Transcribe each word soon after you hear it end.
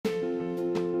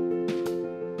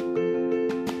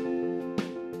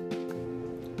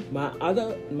My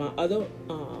other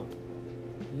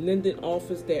Linden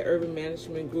office that Urban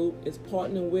Management Group is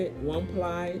partnering with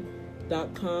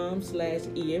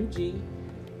oneply.com/EMG.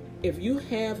 If you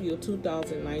have your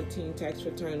 2019 tax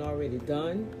return already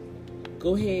done,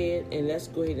 go ahead and let's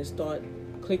go ahead and start.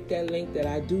 Click that link that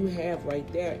I do have right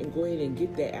there and go ahead and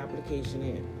get that application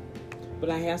in. But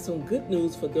I have some good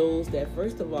news for those that,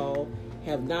 first of all,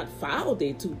 have not filed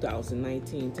their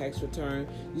 2019 tax return.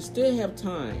 You still have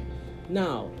time.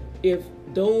 Now, if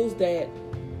those that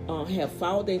have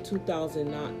filed their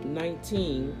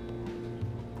 2019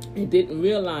 and didn't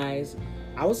realize,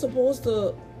 I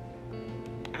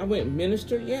went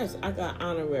minister, yes, I got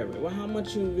honorary. Well, how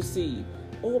much you receive?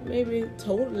 Oh, maybe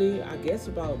totally, I guess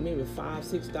about maybe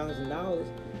 $5,000-$6,000.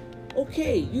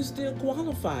 Okay, you still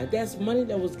qualify. That's money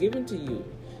that was given to you.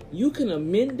 You can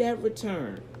amend that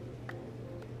return.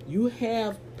 You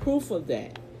have proof of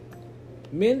that.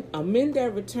 Amend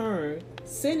that return,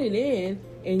 send it in,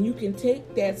 and you can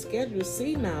take that Schedule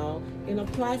C now and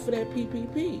apply for that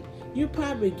PPP. You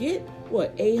probably get,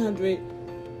 $800,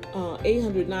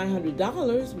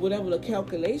 $900, whatever the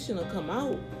calculation will come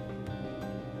out.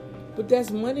 But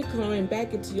that's money coming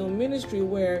back into your ministry,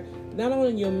 where not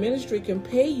only your ministry can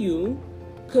pay you,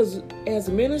 because as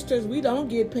ministers, we don't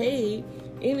get paid.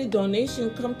 Any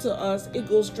donation come to us, it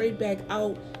goes straight back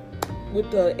out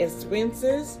with the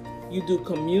expenses. You do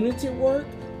community work,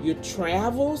 you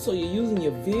travel, so you're using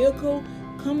your vehicle.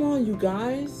 Come on, you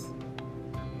guys.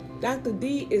 Dr.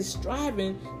 D is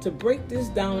striving to break this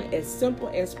down as simple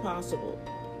as possible.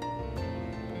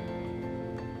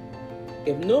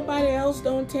 If nobody else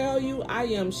don't tell you, I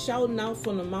am shouting out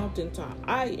from the mountaintop.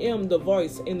 I am the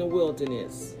voice in the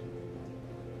wilderness.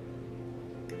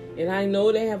 And I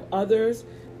know they have others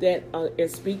that are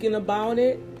speaking about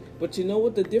it. But you know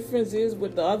what the difference is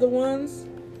with the other ones?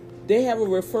 They have a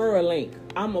referral link.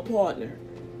 I'm a partner.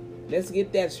 Let's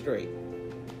get that straight.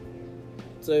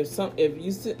 So if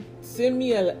you send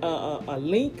me a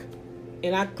link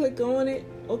and I click on it,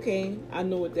 okay, I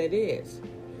know what that is.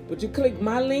 But you click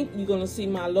my link, you're going to see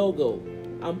my logo.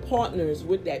 I'm partners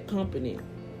with that company.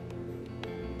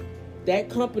 That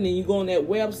company, you go on that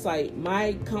website,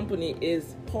 my company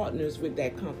is partners with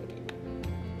that company.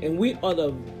 And we are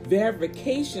the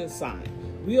verification sign.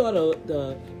 We are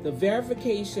the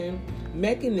verification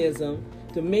mechanism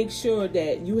to make sure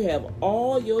that you have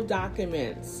all your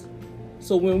documents.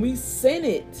 So when we send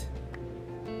it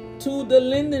to the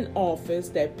Linden office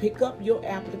that pick up your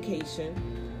application,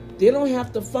 they don't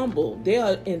have to fumble. They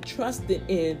are entrusted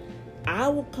in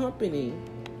our company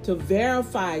to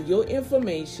verify your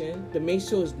information, to make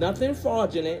sure it's nothing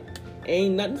fraudulent.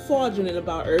 Ain't nothing fraudulent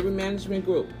about Urban Management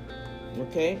Group.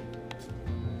 Okay?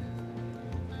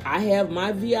 I have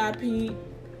my VIP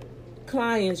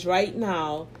clients right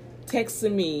now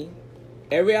texting me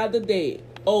every other day.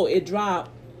 Oh, it dropped.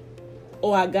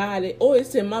 Oh, I got it. Oh,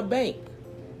 it's in my bank.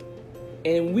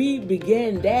 And we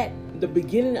began that the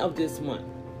beginning of this month.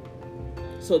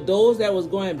 So those that was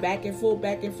going back and forth,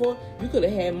 you could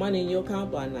have had money in your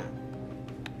account by now.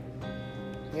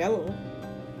 Hello.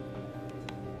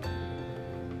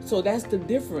 So that's the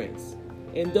difference.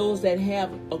 And those that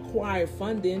have acquired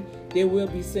funding, they will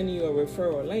be sending you a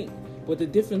referral link. But the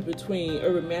difference between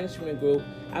Urban Management Group,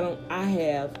 I'm a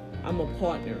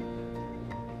partner.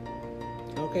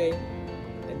 Okay?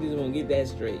 I just want to get that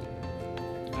straight.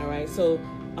 All right, so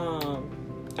I'm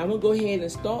going to go ahead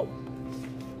and start.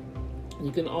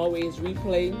 You can always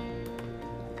replay.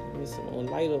 There's some more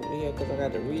light over here because I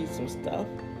got to read some stuff.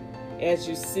 As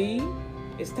you see,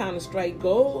 it's time to strike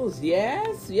goals.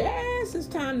 Yes, it's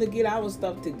time to get our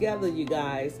stuff together, you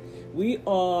guys. We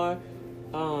are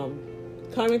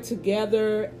coming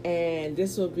together, and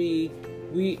this will be,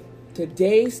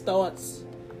 today starts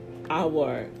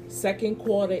our second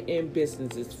quarter in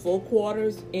business. It's 4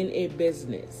 quarters in a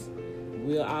business.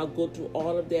 I'll go through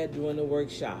all of that during the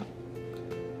workshop.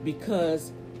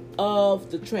 Because of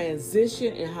the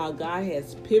transition and how God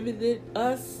has pivoted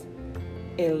us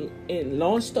and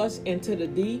launched us into the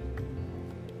deep,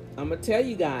 I'm going to tell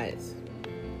you guys,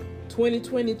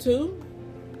 2022,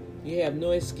 you have no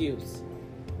excuse.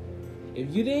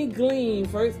 If you didn't glean,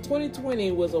 first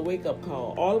 2020 was a wake-up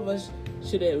call. All of us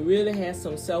should have really had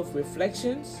some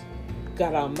self-reflections,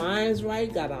 got our minds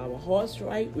right, got our hearts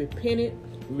right, repented,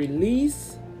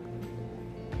 released.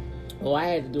 Oh, I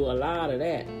had to do a lot of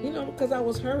that, because I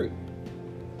was hurt,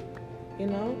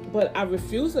 But I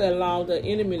refuse to allow the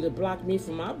enemy to block me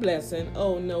from my blessing.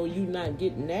 Oh, no, you're not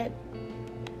getting that.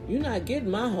 You're not getting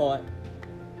my heart.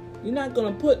 You're not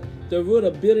going to put the root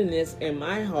of bitterness in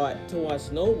my heart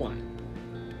towards no one.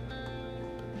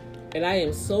 And I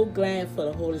am so glad for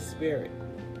the Holy Spirit.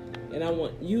 And I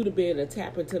want you to be able to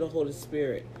tap into the Holy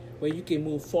Spirit where you can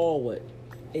move forward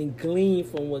and glean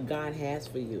from what God has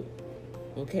for you.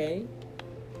 Okay?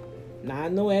 Now, I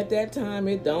know at that time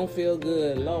it don't feel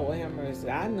good. Lord have mercy.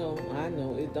 I know.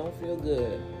 It don't feel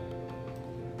good.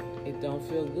 It don't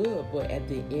feel good. But at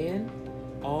the end,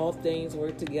 all things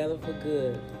work together for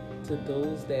good to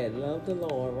those that love the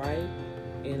Lord, right?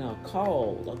 And are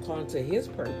called according to His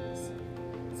purpose.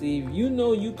 See, if you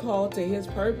know you called to His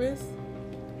purpose,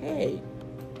 hey,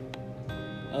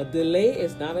 a delay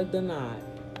is not a deny.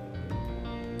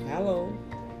 Hello.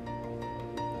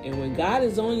 And when God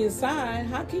is on your side,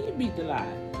 how can you be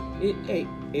denied?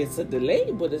 It's a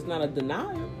delay, but it's not a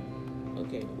denial.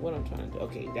 Okay, what I'm trying to do.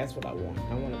 Okay, that's what I want.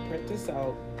 I want to print this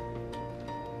out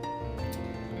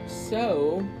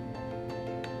so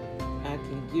I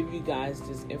can give you guys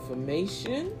this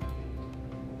information.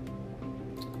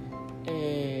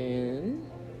 And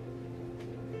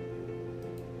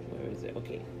where is it?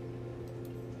 Okay.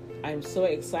 I'm so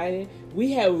excited.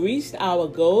 We have reached our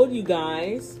goal, you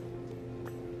guys.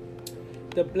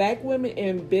 The Black Women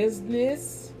in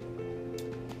Business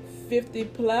 50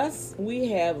 plus, we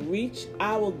have reached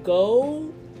our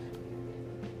goal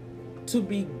to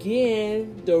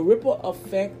begin the ripple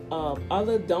effect of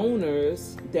other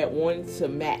donors that wanted to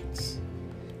match.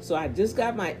 So I just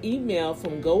got my email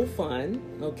from GoFund,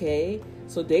 okay?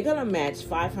 So they're going to match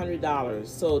 $500.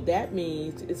 So that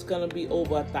means it's going to be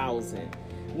over 1,000.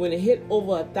 When it hit over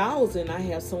 1,000, I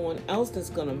have someone else that's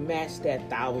going to match that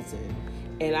 1,000.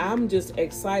 And I'm just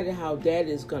excited how that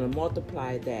is going to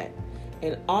multiply that.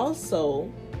 And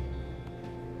also,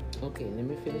 okay, let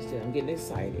me finish this. I'm getting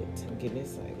excited.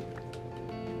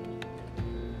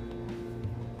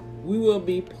 We will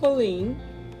be pulling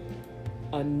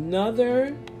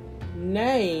another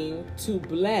name to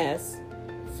bless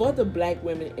for the Black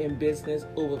Women in Business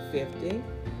over 50.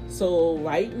 So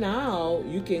right now,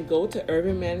 you can go to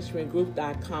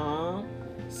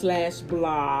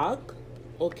urbanmanagementgroup.com/blog,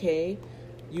 okay?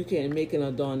 You can make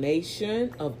a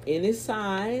donation of any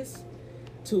size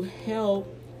to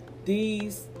help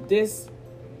this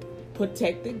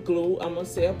protected group. I'm going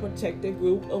to say a protected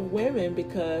group of women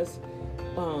because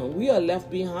we are left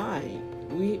behind.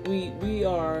 We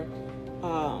are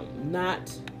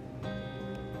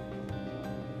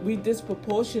we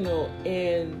disproportional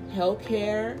in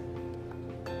healthcare,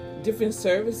 different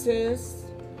services,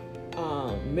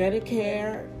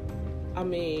 Medicare.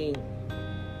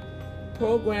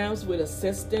 Programs with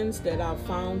assistance that I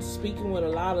found speaking with a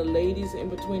lot of ladies in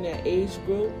between that age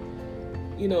group.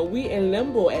 You know, we in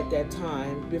limbo at that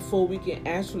time before we can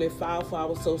actually file for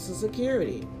our Social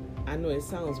Security. I know it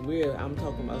sounds weird. I'm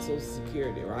talking about Social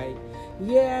Security, right?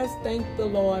 Yes, thank the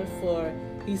Lord for,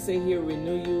 He said He'll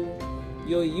renew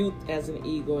your youth as an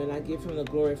eagle, and I give Him the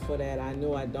glory for that. I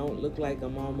know I don't look like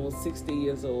I'm almost 60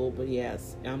 years old, but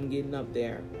yes, I'm getting up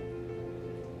there.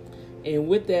 And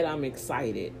with that, I'm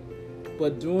excited.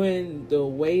 But during the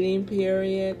waiting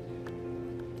period,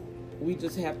 we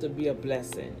just have to be a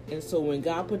blessing. And so when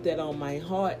God put that on my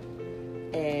heart,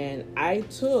 and I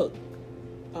took,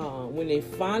 when they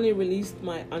finally released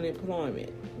my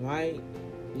unemployment, right,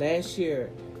 last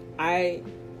year,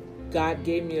 God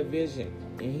gave me a vision.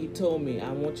 And He told me,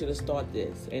 I want you to start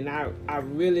this. And I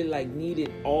really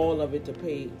needed all of it to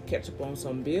catch up on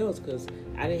some bills because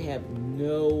I didn't have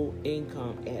no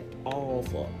income at all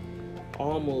for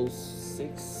almost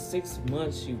six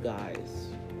months, you guys.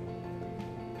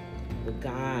 But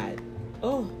God,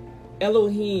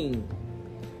 Elohim,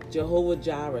 Jehovah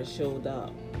Jireh showed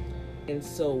up. And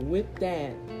so with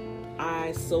that,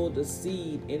 I sowed the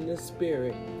seed in the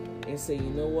spirit and said, you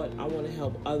know what? I want to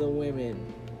help other women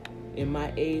in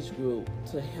my age group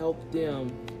to help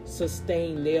them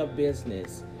sustain their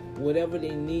business, whatever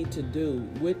they need to do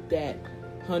with that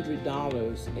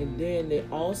 $100. And then they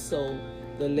also,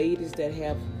 the ladies that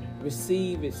have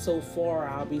received it so far,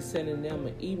 I'll be sending them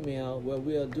an email where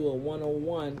we'll do a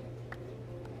one-on-one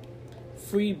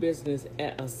free business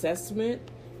assessment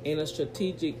and a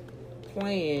strategic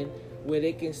plan where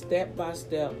they can step by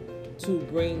step to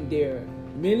bring their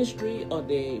ministry or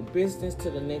their business to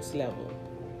the next level.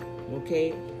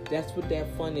 Okay? That's what that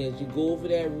fund is. You go over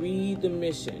there, read the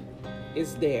mission.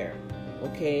 It's there.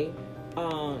 Okay?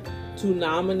 To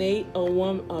nominate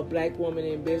a Black woman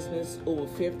in business over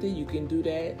 50, you can do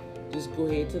that. Just go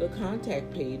ahead to the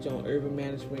contact page on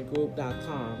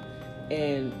urbanmanagementgroup.com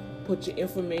and put your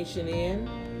information in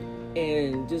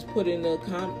and just put in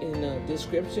the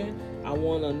description, I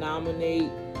want to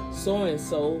nominate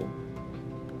so-and-so,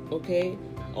 okay?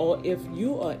 Or if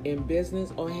you are in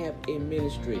business or have a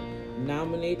ministry,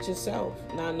 nominate yourself.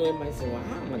 Now I know it might say, well,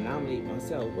 how am I gonna nominate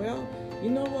myself? Well, you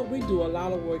know what? We do a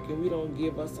lot of work, and we don't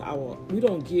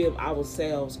give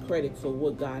ourselves credit for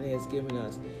what God has given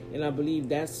us. And I believe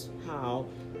that's how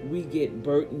we get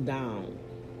burdened down,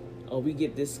 or we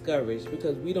get discouraged,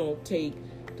 because we don't take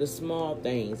the small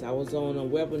things. I was on a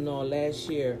webinar last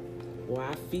year where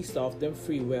I feast off them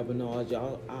free webinars.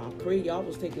 Y'all, I pray y'all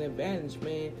was taking advantage,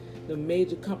 man. The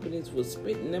major companies was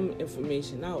spitting them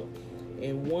information out.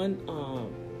 And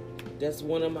that's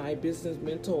one of my business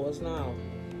mentors now,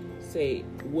 say,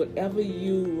 whatever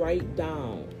you write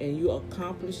down and you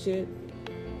accomplish it,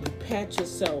 you pat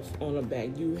yourself on the back.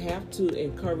 You have to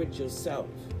encourage yourself.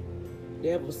 They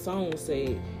have a song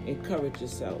say, encourage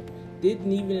yourself.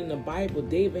 Didn't even in the Bible,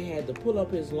 David had to pull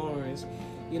up his loins.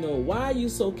 You know, why are you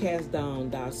so cast down,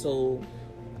 thy soul?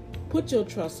 Put your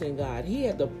trust in God. He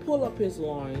had to pull up his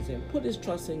loins and put his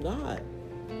trust in God.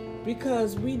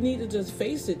 Because we need to just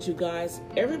face it, you guys.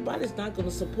 Everybody's not going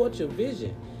to support your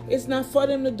vision. It's not for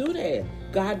them to do that.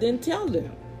 God didn't tell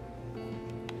them.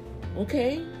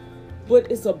 Okay?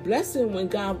 But it's a blessing when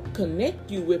God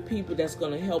connect you with people that's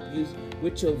going to help you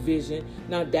with your vision.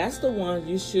 Now, that's the ones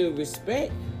you should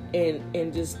respect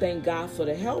and just thank God for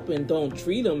the help, and don't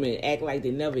treat them and act like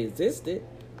they never existed.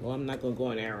 Well, I'm not going to go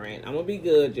on that rant. I'm going to be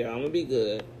good, y'all. I'm going to be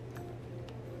good.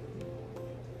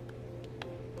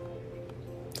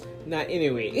 Now,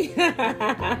 anyway.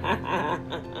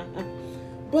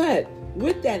 But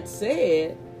with that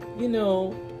said, you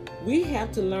know, we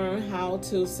have to learn how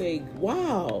to say,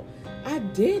 wow, I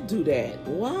did do that.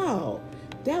 Wow,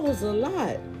 that was a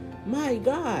lot. My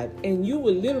God. And you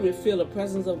will literally feel the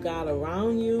presence of God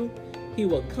around you. He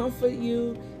will comfort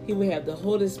you. He will have the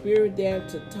Holy Spirit there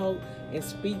to talk and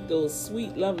speak those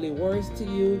sweet, lovely words to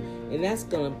you. And that's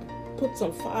going to put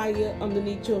some fire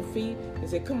underneath your feet and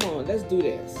say, come on, let's do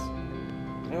this.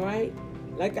 All right?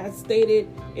 Like I stated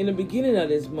in the beginning of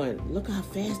this month, look how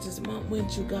fast this month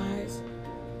went, you guys.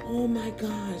 Oh my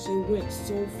gosh, it went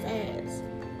so fast.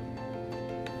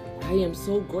 I am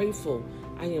so grateful.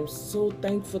 I am so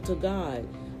thankful to God.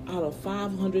 Out of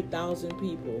 500,000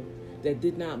 people that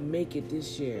did not make it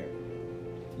this year,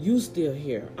 you still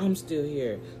here. I'm still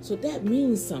here. So that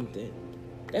means something.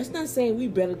 That's not saying we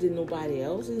better than nobody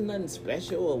else. It's nothing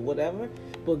special or whatever.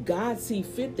 But God see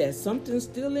fit that something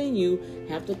still in you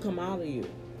have to come out of you.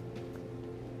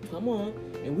 Come on.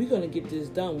 And we're going to get this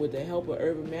done with the help of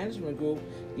Urban Management Group.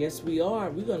 Yes, we are.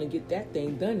 We're going to get that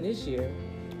thing done this year.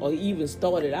 Or even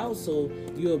start it out so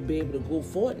you'll be able to go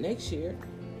for it next year.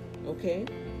 Okay?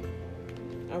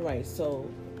 All right. So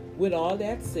with all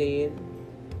that said,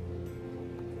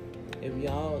 if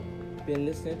y'all been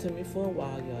listening to me for a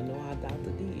while, y'all know how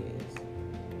Dr. D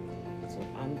is. So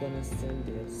I'm going to send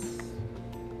this.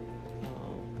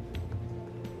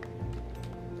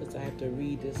 Because I have to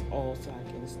read this all so I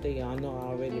can stay. I know I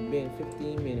already been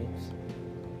 15 minutes.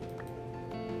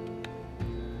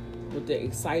 But the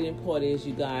exciting part is,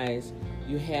 you guys,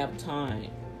 you have time.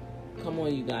 Come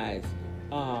on, you guys.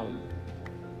 I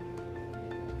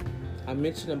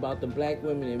mentioned about the Black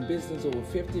women in business over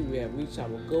 50. We have reached our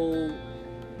goal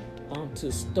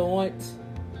to start.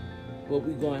 What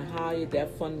we're going to hire,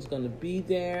 that fund is going to be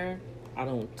there. I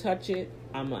don't touch it.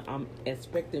 I'm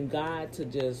expecting God to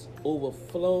just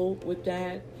overflow with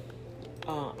that.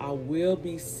 I will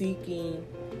be seeking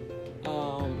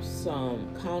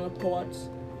some counterparts,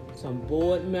 some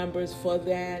board members for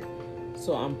that.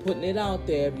 So I'm putting it out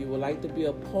there. If you would like to be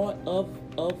a part of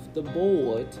the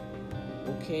board,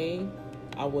 okay,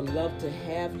 I would love to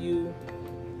have you.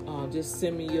 Just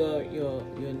send me your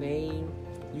name.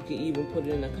 You can even put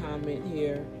it in a comment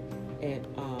here, and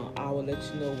I will let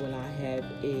you know when I have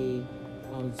a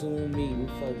Zoom meeting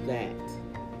for that.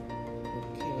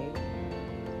 Okay.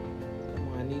 Come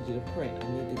on, I need you to print. I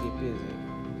need to get busy.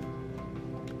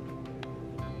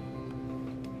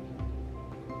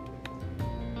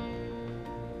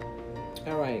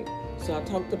 All right. So I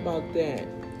talked about that.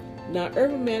 Now,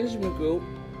 Urban Management Group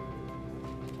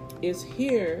is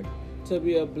here to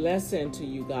be a blessing to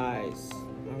you guys.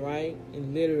 All right?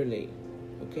 And literally,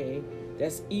 okay?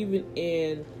 That's even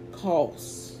in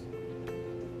costs.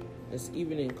 That's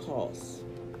even in costs.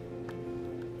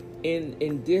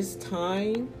 In this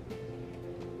time,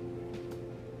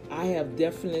 I have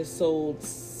definitely sold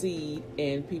seed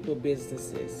in people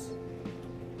businesses.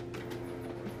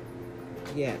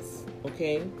 Yes,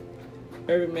 okay?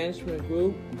 Urban Management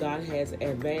Group, God has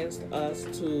advanced us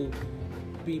to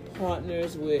be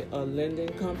partners with a lending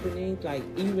company. Like,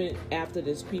 even after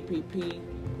this PPP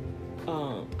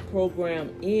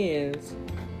program ends,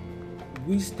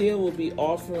 we still will be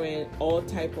offering all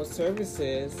type of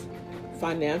services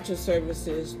financial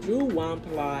services through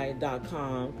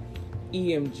oneply.com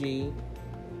EMG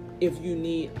if you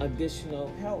need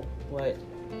additional help. But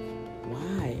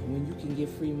why when you can get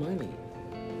free money?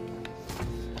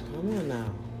 Come on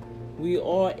now. We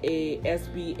are a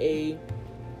SBA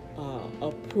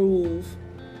approved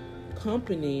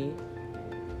company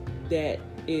that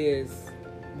is,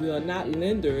 we are not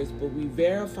lenders, but we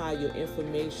verify your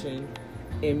information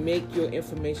and make your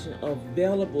information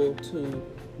available to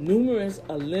numerous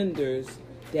lenders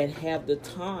that have the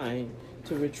time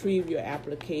to retrieve your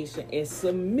application and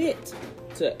submit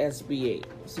to SBA.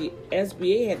 See,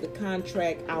 SBA had to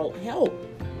contract out help.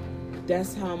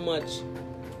 That's how much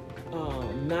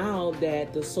now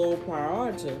that the sole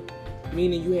proprietor,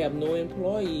 meaning you have no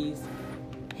employees,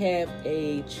 have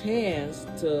a chance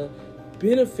to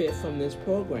benefit from this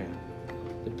program.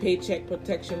 The Paycheck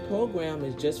Protection Program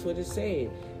is just what it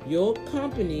said. Your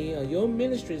company or your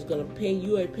ministry is going to pay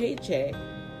you a paycheck,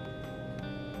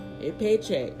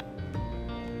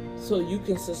 so you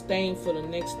can sustain for the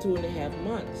next 2.5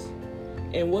 months.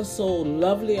 And what's so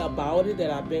lovely about it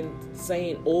that I've been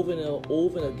saying over and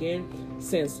over again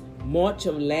since March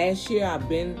of last year, I've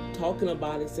been talking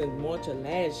about it since March of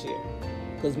last year,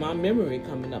 because my memory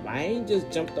coming up. I ain't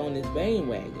just jumped on this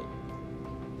bandwagon.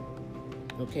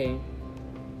 Okay?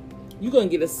 You're going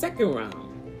to get a second round.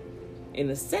 And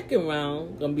the second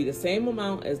round going to be the same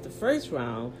amount as the first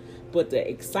round. But the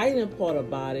exciting part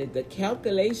about it, the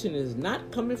calculation is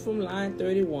not coming from line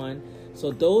 31.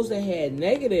 So those that had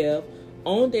negative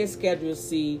on their Schedule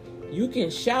C, you can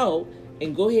shout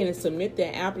and go ahead and submit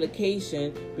their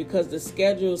application, because the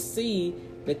Schedule C,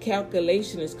 the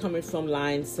calculation is coming from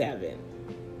line 7.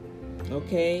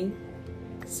 Okay?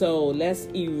 So let's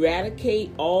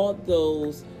eradicate all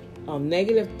those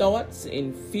negative thoughts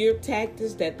and fear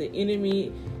tactics that the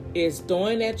enemy is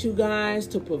throwing at you guys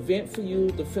to prevent for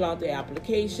you to fill out the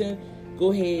application.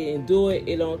 Go ahead and do it.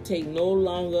 It don't take no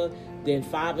longer than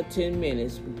 5 or 10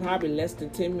 minutes, probably less than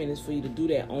 10 minutes for you to do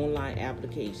that online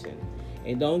application.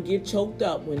 And don't get choked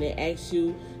up when they ask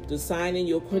you to sign in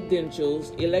your credentials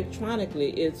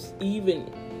electronically. It's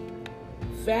even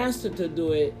faster to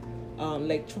do it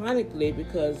electronically,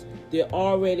 because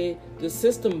the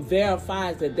system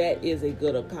verifies that is a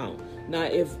good account. Now,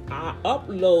 if I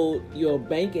upload your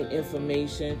banking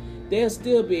information, they'll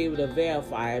still be able to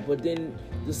verify it, but then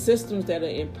the systems that are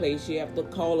in place, you have to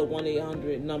call a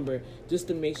 1-800 number just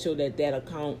to make sure that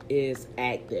account is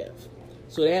active.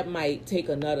 So that might take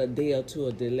another day or two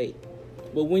of delay.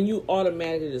 But when you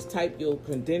automatically just type your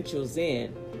credentials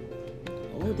in,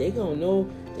 oh, they're going to know,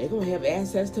 they're going to have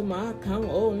access to my account.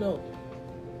 Oh, no.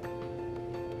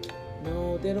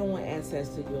 No, they don't want access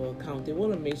to your account. They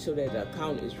want to make sure that the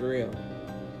account is real.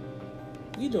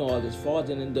 You know all this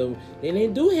fraudulent, and they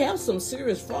do have some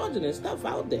serious fraudulent stuff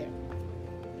out there.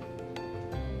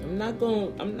 I'm not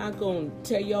going to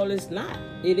tell y'all it's not.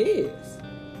 It is.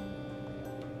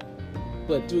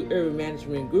 But through Urban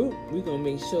Management Group, we're going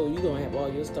to make sure you're going to have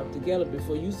all your stuff together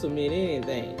before you submit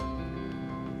anything.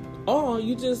 Or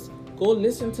you just go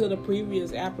listen to the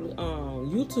previous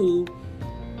YouTube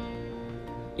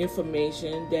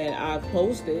information that I've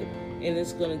posted, and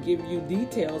it's going to give you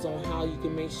details on how you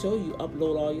can make sure you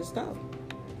upload all your stuff.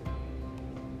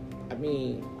 I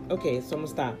mean, okay, so I'm going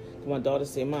to stop. My daughter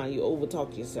said, Mom, you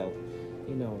overtalk yourself.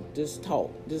 Just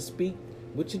talk. Just speak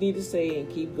what you need to say and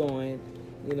keep going.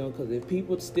 Because if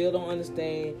people still don't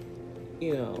understand,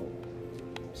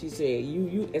 she said,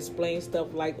 you explain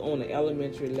stuff like on the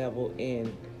elementary level,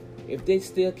 and if they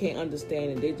still can't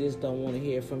understand it, they just don't want to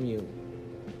hear from you.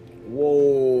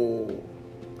 Whoa.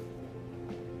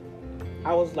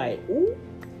 I was like, ooh,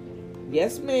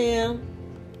 yes, ma'am.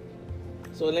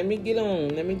 So let me get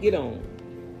on.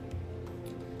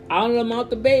 All of them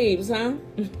out the babes, huh?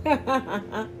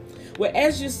 Well,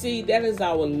 as you see, that is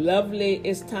our lovely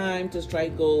It's Time to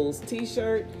Strike Goals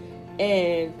t-shirt.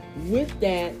 And with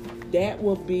that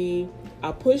will be,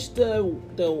 I pushed the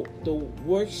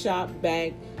workshop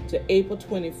back to April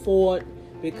 24th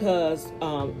because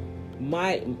I'm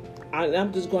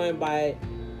just going by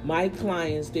my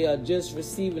clients. They are just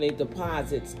receiving their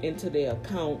deposits into their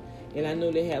account, and I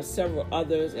know they have several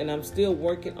others, and I'm still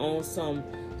working on some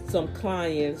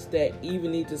clients that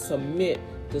even need to submit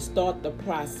to start the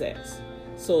process.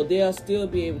 So they'll still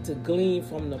be able to glean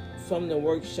from the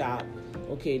workshop.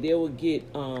 Okay, they will get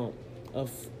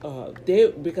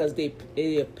because they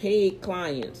are paid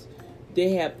clients,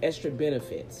 they have extra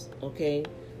benefits. Okay,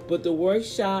 but the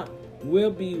workshop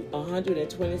will be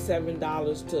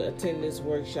 $127 to attend this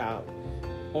workshop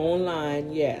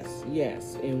online. Yes,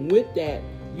 and with that,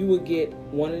 you will get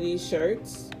one of these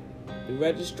shirts. The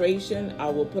registration, I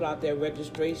will put out that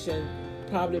registration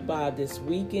probably by this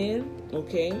weekend,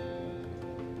 okay?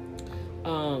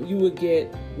 You will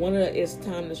get one of the It's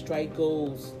Time to Strike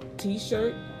Goals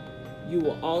t-shirt. You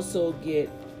will also get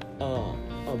a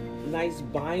nice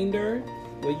binder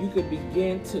where you could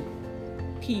begin to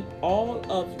keep all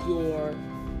of your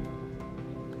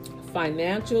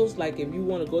financials, like if you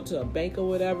want to go to a bank or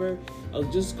whatever, or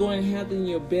just go and have it in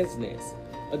your business,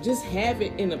 or just have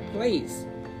it in a place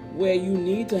where you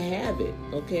need to have it,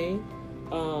 okay?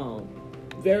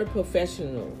 Very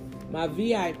professional. My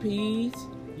VIPs,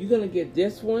 you're going to get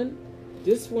this one.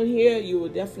 This one here, you will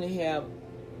definitely have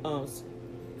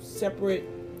separate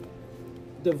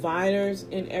dividers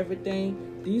and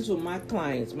everything. These were my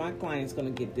clients. My clients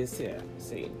going to get this here.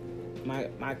 See,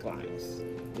 my clients.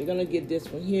 They're going to get this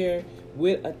one here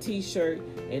with a t-shirt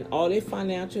and all their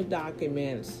financial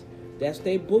documents. That's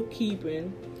their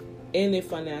bookkeeping and their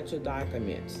financial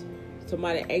documents.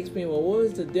 Somebody asked me, well, what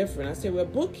is the difference? I said, well,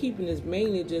 bookkeeping is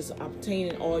mainly just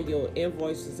obtaining all your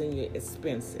invoices and your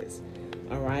expenses.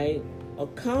 All right?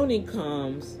 Accounting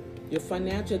comes, your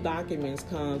financial documents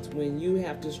comes when you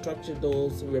have to structure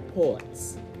those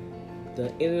reports.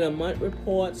 The end of the month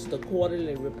reports, the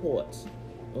quarterly reports.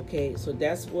 Okay, so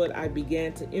that's what I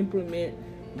began to implement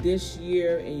this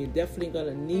year, and you're definitely going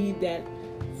to need that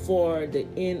for the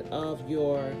end of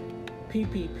your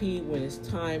PPP when it's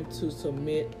time to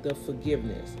submit the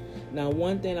forgiveness. Now,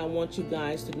 one thing I want you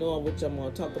guys to know, which I'm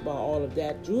going to talk about all of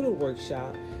that through the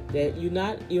workshop, that you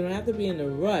don't have to be in a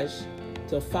rush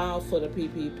to file for the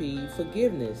PPP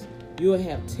forgiveness. You'll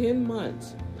have 10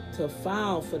 months to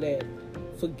file for that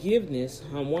forgiveness,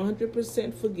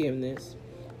 100% forgiveness,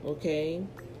 okay,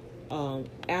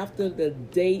 after the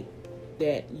date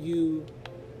that you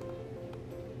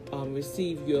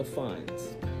receive your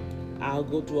funds. I'll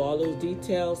go through all those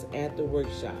details at the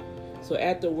workshop. So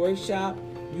at the workshop,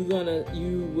 you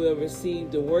will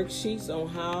receive the worksheets on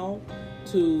how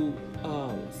to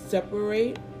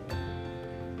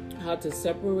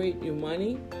separate your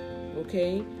money,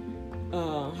 okay?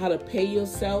 How to pay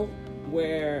yourself,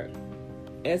 where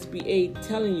SBA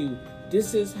telling you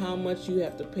this is how much you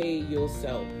have to pay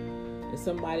yourself. And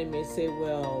somebody may say,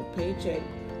 well, paycheck,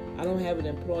 I don't have an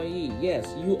employee.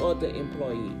 Yes, you are the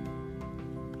employee.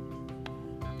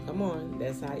 Come on,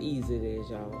 that's how easy it is,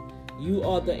 y'all. You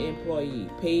are the employee.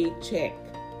 Paycheck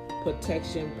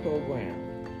Protection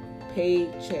Program.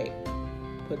 Paycheck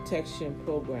Protection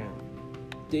Program.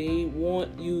 They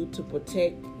want you to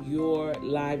protect your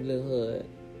livelihood,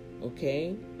 okay?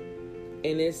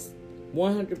 And it's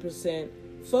 100%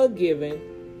 forgiven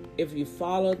if you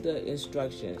follow the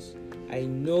instructions. I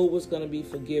know what's going to be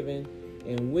forgiven,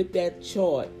 and with that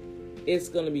chart, it's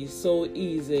going to be so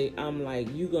easy. I'm like,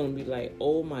 you're going to be like,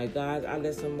 oh my God, I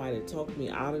let somebody talk me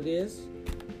out of this.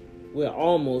 Well,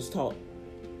 almost talk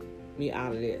me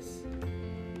out of this.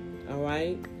 All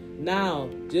right? Now,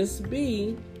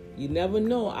 you never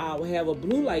know, I'll have a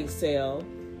blue light sale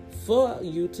for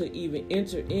you to even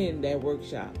enter in that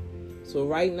workshop. So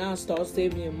right now, start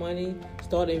saving your money.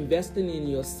 Start investing in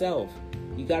yourself.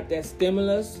 You got that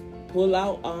stimulus, pull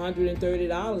out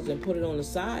 $130 and put it on the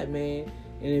side, man,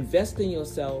 and invest in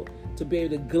yourself to be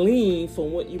able to glean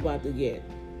from what you're about to get.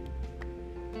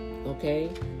 Okay?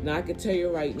 Now, I can tell you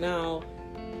right now,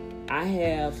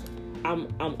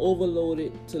 I'm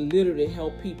overloaded to literally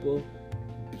help people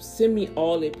send me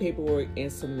all their paperwork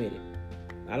and submit it.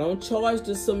 I don't charge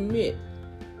to submit.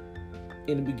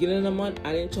 In the beginning of the month,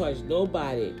 I didn't charge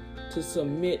nobody to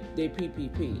submit their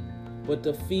PPP. But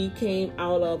the fee came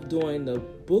out of doing the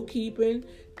bookkeeping,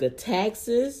 the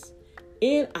taxes,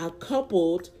 and I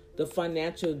coupled the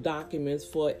financial documents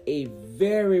for a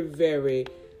very, very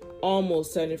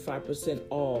almost 75%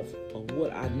 off of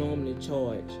what I normally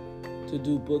charge to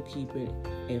do bookkeeping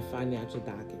and financial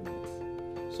documents.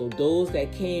 So those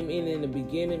that came in the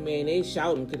beginning, man, they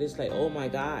shouting because it's like, oh my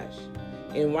gosh.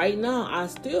 And right now, I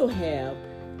still have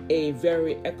a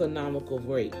very economical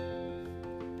rate,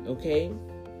 okay,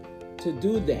 to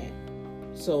do that.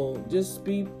 So just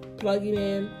be plugging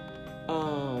in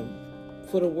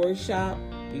for the workshop.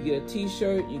 You get a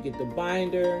t-shirt, you get the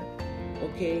binder,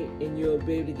 okay, and you'll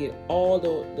be able to get all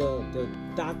the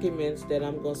documents that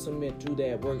I'm going to submit through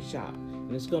that workshop.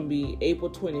 And it's going to be April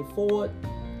 24th.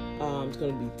 It's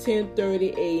going to be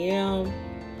 10:30 a.m.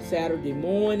 Saturday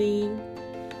morning.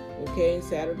 Okay,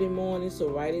 Saturday morning. So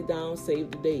write it down,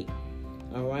 save the date.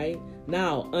 All right.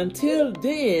 Now, until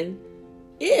then,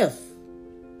 if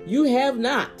you have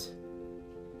not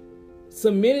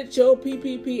submitted your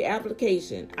PPP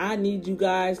application, I need you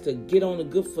guys to get on the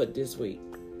good foot this week,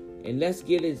 and let's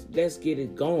get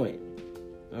it going.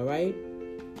 All right,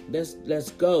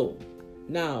 let's go.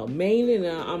 Now, mainly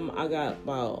now, I got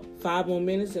about 5 more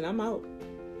minutes and I'm out.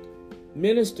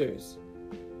 Ministers,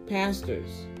 pastors,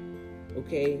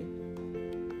 okay?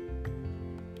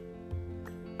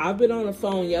 I've been on the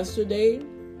phone yesterday.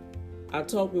 I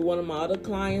talked with one of my other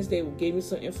clients. They gave me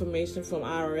some information from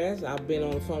IRS. I've been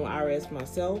on the phone with IRS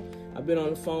myself. I've been on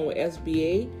the phone with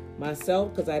SBA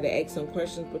myself because I had to ask some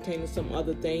questions pertaining to some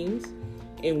other things.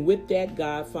 And with that,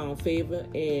 God found favor,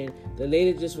 and the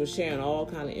lady just was sharing all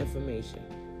kind of information.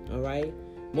 All right?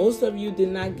 Most of you did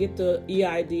not get the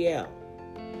EIDL.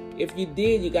 If you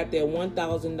did, you got that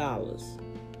 $1,000.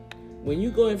 When you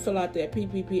go and fill out that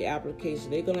PPP application,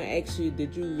 they're going to ask you,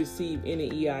 did you receive any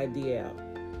EIDL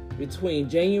between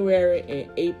January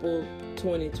and April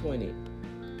 2020?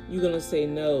 You're going to say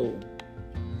no,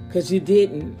 because you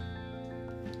didn't.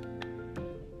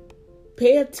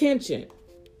 Pay attention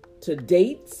to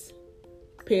dates,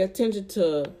 pay attention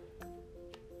to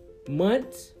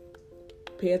months,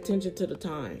 pay attention to the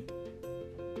time.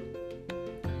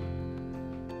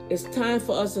 It's time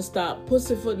for us to stop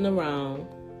pussyfooting around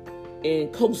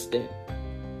and coasting.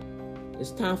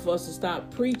 It's time for us to stop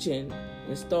preaching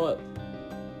and start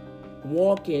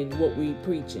walking what we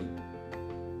preaching.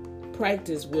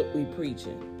 Practice what we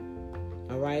preaching.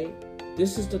 All right?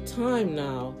 This is the time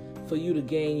now for you to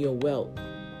gain your wealth.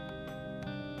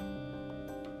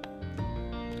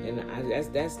 And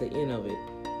that's the end of it.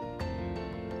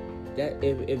 That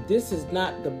if this is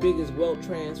not the biggest wealth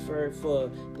transfer for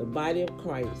the body of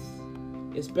Christ,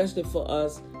 especially for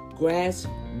us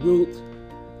grassroots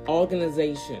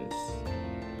organizations,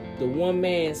 the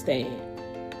one-man stand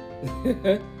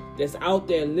that's out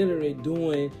there literally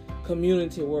doing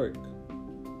community work.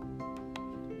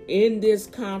 In this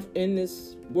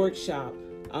workshop,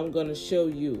 I'm going to show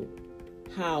you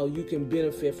how you can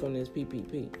benefit from this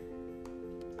PPP.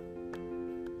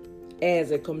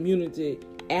 As a community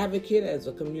advocate, as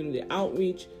a community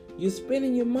outreach, you're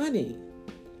spending your money.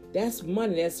 That's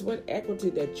money. That's sweat equity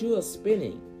that you are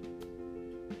spending.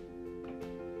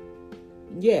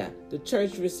 Yeah, the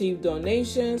church received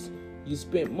donations. You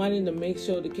spent money to make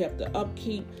sure to keep the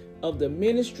upkeep of the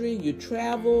ministry. You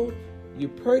traveled. You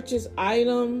purchased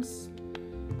items.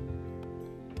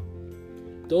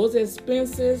 Those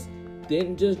expenses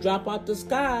didn't just drop out the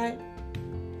sky.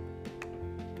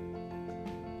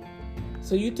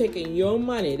 So you taking your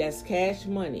money, that's cash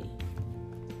money,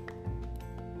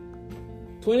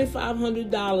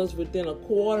 $2,500 within a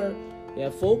quarter. There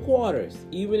are 4 quarters,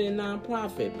 even in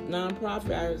nonprofit.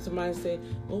 Nonprofit, I heard somebody say,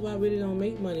 oh, I really don't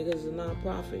make money because it's a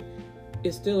nonprofit.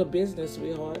 It's still a business,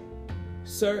 sweetheart.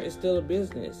 Sir, it's still a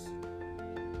business.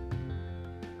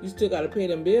 You still got to pay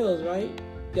them bills, right?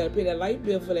 You got to pay that light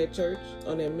bill for that church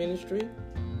or that ministry.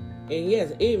 And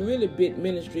yes, it really bit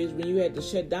ministries when you had to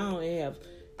shut down and have,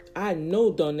 I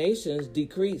know donations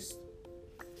decreased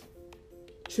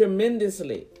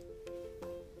tremendously.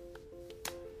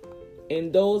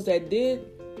 And those that did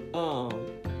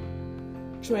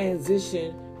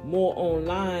transition more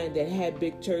online that had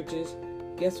big churches,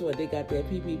 guess what? They got their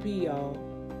PPP, y'all.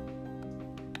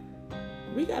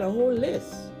 We got a whole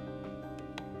list.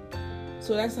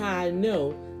 So that's how I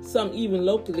know some even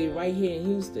locally right here in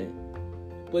Houston.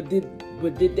 But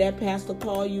did that pastor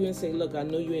call you and say, look, I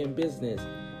know you're in business.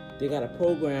 They got a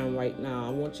program right now. I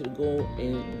want you to go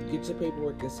and get your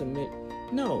paperwork and submit.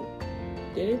 No,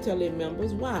 they didn't tell their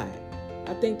members. Why?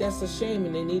 I think that's a shame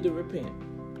and they need to repent.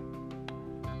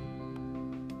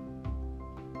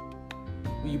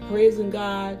 You're praising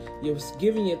God, you're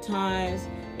giving your tithes,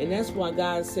 and that's why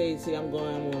God says, see, I'm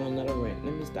going on another rant.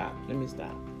 Let me stop.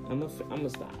 I'm gonna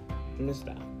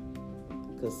stop.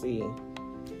 Because see,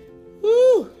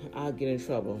 I'll get in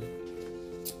trouble.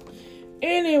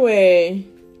 Anyway,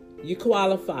 you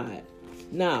qualified.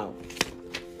 Now,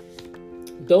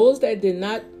 those that did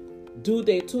not do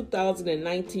their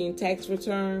 2019 tax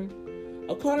return,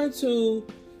 according to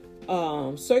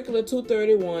Circular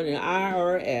 231 and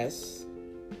IRS,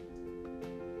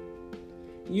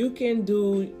 you can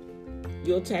do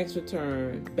your tax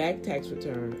return, back tax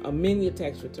return, amend your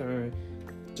tax return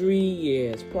 3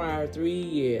 years, prior 3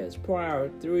 years, prior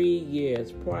 3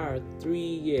 years, prior 3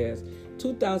 years.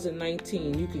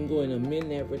 2019, you can go and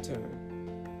amend that return.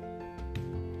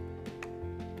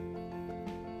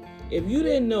 If you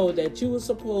didn't know that you were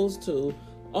supposed to,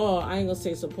 or I ain't gonna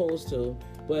say supposed to,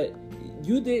 but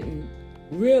you didn't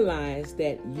realize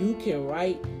that you can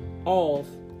write off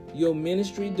your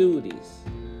ministry duties,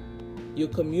 your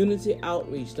community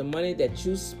outreach, the money that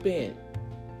you spent.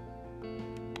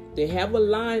 They have a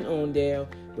line on there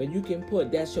where you can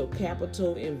put that's your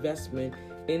capital investment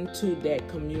into that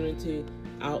community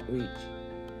outreach.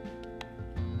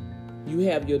 You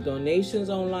have your donations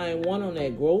on line 1 on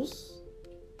that gross,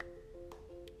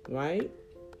 right?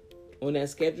 On that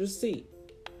Schedule C.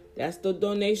 That's the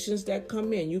donations that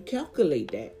come in. You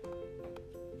calculate that.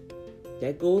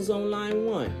 That goes on line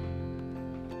 1.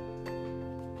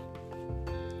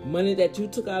 Money that you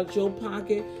took out of your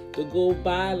pocket to go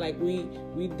buy, like we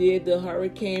did the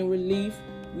hurricane relief,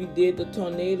 we did the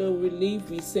tornado relief,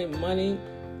 we sent money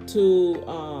to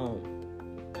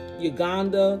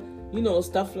Uganda,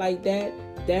 stuff like that.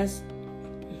 That's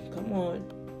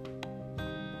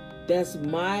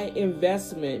my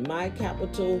investment, my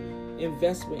capital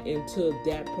investment into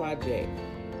that project.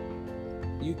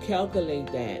 You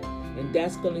calculate that, and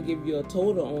that's going to give you a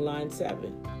total on line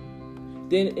 7.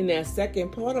 Then in that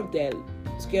second part of that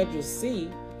Schedule C,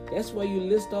 that's where you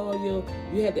list all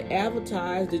you had to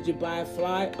advertise. Did you buy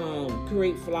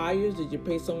create flyers? Did you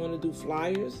pay someone to do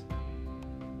flyers?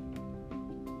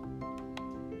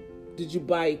 Did you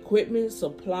buy equipment,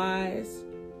 supplies,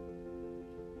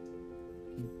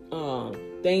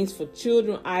 things for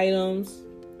children, items?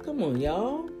 Come on,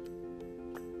 y'all.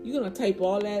 You're gonna type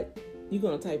all that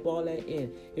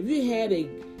in. If you had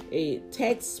a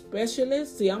tax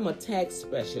specialist, see, I'm a tax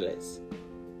specialist.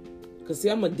 Because, see,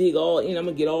 I'm going to dig all in. I'm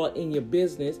going to get all in your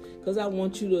business because I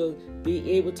want you to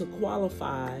be able to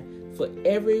qualify for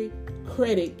every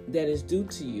credit that is due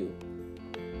to you.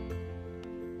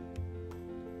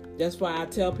 That's why I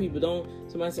tell people,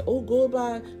 somebody say, oh, go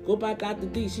by Dr.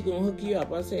 D. She going to hook you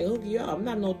up. I say, hook you up. I'm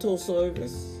not no tow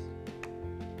service.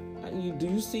 Do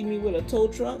you see me with a tow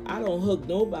truck? I don't hook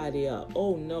nobody up.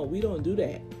 Oh, no, we don't do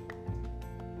that.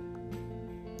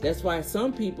 That's why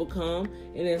some people come,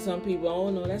 and then some people,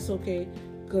 oh, no, that's okay,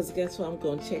 because guess what? I'm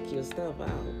going to check your stuff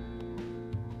out.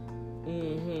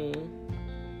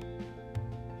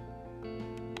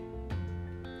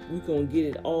 We're going to get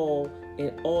it all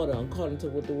in order according to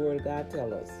what the Word of God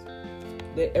tells us.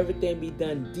 Let everything be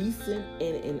done decent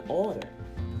and in order.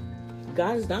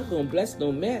 God is not going to bless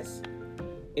no mess.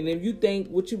 And if you think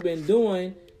what you've been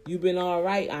doing, you've been all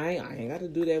right. I ain't got to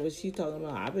do that. What she's talking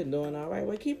about. I've been doing all right.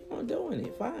 Well, keep on doing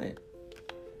it. Fine.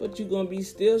 But you're going to be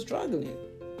still struggling.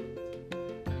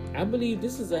 I believe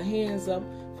this is a hands up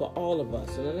for all of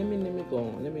us. So let me go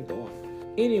on. Let me go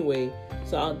on. Anyway,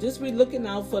 so I'll just be looking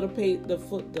out for the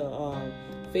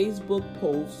Facebook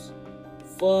posts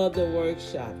for the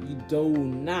workshop. You do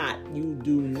not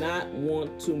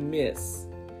want to miss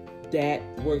that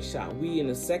workshop. We in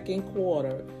the second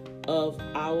quarter of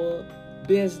our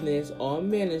business or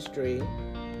ministry,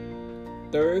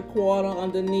 third quarter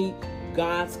underneath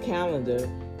God's calendar,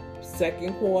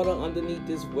 second quarter underneath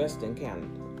this Western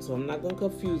calendar. So I'm not going to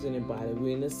confuse anybody.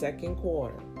 We're in the second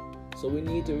quarter. So we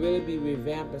need to really be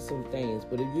revamping some things.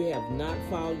 But if you have not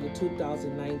filed your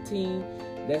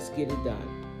 2019, let's get it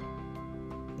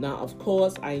done. Now, of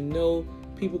course, I know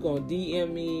people going to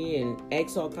DM me and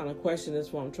ask all kind of questions.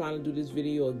 That's why I'm trying to do this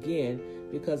video again,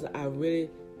 because I really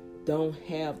don't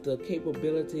have the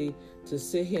capability to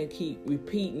sit here and keep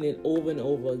repeating it over and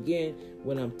over again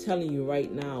when I'm telling you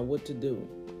right now what to do.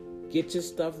 Get your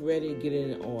stuff ready, get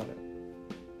it in order.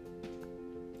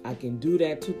 I can do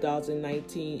that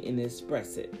 2019 and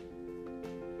express it.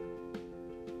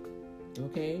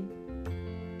 Okay?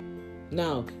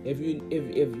 Now, if you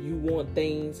want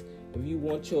things, if you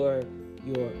want your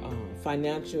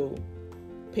financial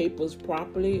papers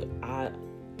properly, I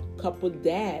couple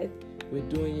that with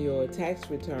doing your tax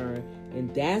return,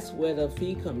 and that's where the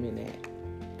fee come in at.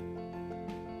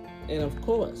 And of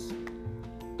course,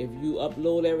 if you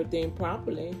upload everything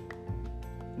properly,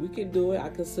 we can do it. I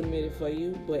can submit it for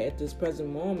you. But at this present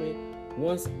moment,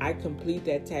 once I complete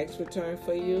that tax return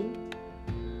for you,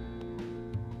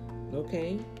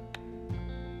 okay,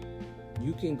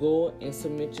 you can go and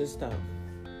submit your stuff.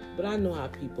 But I know how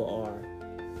people are.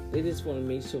 They just want to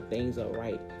make sure things are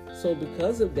right. So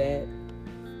because of that,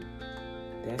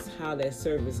 that's how that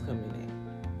service coming in.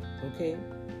 Okay?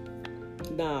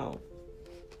 Now,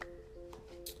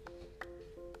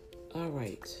 all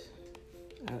right.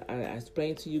 I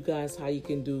explained to you guys how you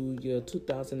can do your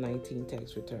 2019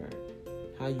 tax return,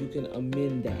 how you can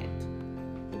amend that.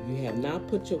 If you have not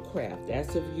put your craft,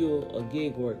 that's if you're a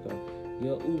gig worker,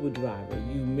 you're an Uber driver,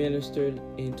 you ministered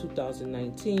in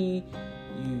 2019,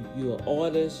 you're an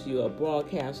artist, you're a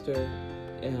broadcaster,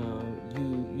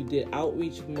 you did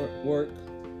outreach work,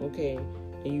 okay,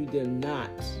 and you did not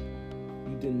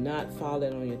file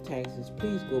that on your taxes,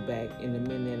 please go back and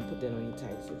amend that and put that on your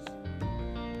taxes.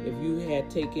 If you had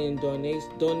taken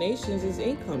donations is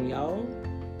income, y'all.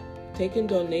 Taking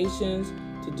donations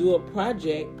to do a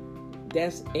project,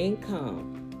 that's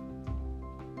income.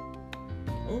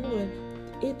 Oh,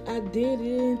 I did it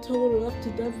in total up to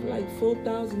like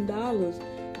 $4,000.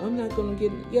 I'm not gonna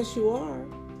get. Yes, you are.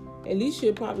 At least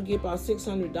you'll probably get about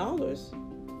 $600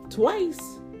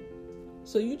 twice.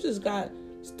 So you just got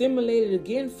stimulated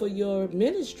again for your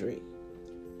ministry.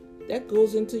 That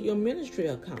goes into your ministry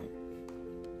account.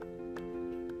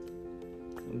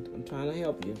 I'm trying to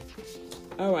help you.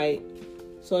 All right.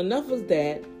 So enough of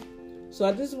that. So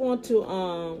I just want to,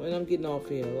 and I'm getting off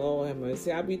here. Lord have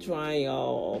mercy. I be trying,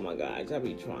 y'all. Oh my gosh, I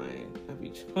be trying.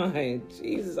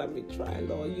 Jesus, I be trying,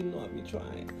 Lord. You know I be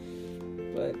trying.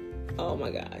 But, oh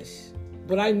my gosh.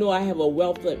 But I know I have a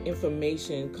wealth of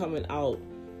information coming out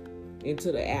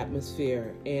into the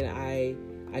atmosphere. And I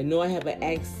know I have an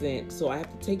accent, so I have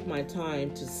to take my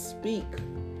time to speak.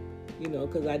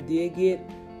 Because I did get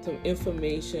some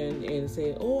information and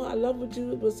say, oh, I love what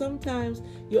you do, but sometimes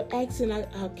your accent, I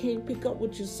can't pick up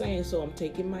what you're saying, so I'm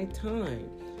taking my time.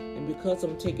 And because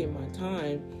I'm taking my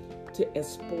time to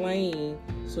explain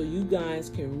so you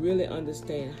guys can really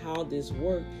understand how this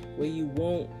works, where you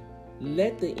won't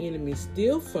let the enemy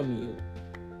steal from you.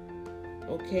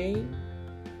 Okay?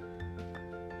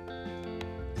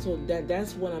 So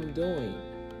that's what I'm doing.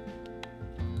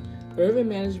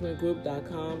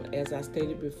 UrbanManagementGroup.com, as I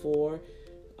stated before,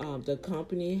 the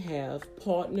company have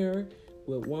partnered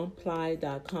with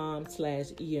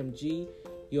oneply.com/EMG.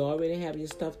 You already have your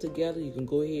stuff together. You can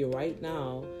go ahead right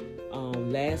now.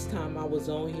 Last time I was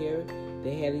on here,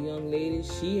 they had a young lady.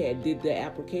 She did the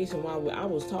application while I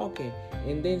was talking.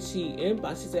 And then she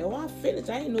said, oh, I finished.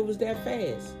 I didn't know it was that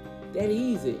fast, that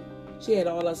easy. She had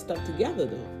all her stuff together,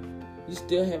 though. You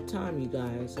still have time, you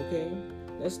guys, okay?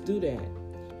 Let's do that.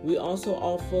 We also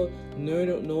offer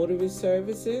notary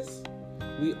services.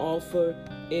 We offer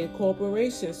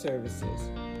incorporation services.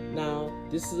 Now,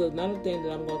 this is another thing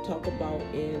that I'm going to talk about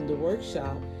in the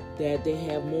workshop, that they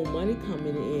have more money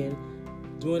coming in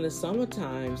during the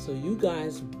summertime. So you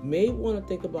guys may want to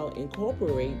think about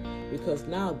incorporate, because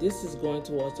now this is going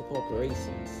towards the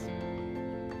corporations.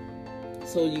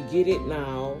 So you get it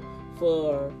now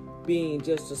for being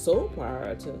just a sole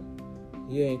proprietor.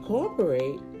 You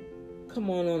incorporate, come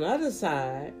on the other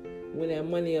side, when that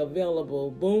money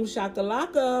available, boom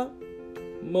shakalaka,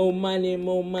 more money,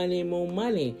 more money, more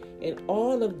money. And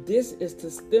all of this is to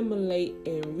stimulate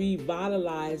and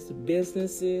revitalize the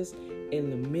businesses and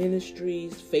the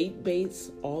ministries,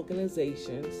 faith-based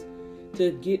organizations,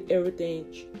 to get everything.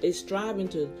 They're striving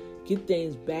to get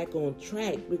things back on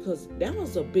track, because that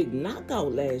was a big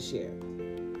knockout last year.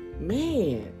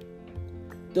 Man,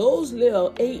 those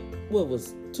little 2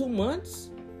 months?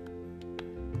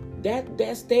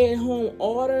 That stay-at-home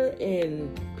order and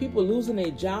people losing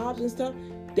their jobs and stuff,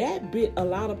 that bit a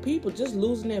lot of people, just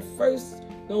losing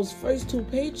those first 2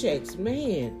 paychecks,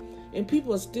 man. And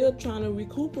people are still trying to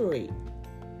recuperate.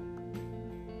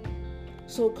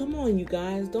 So come on, you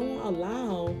guys, don't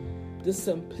allow the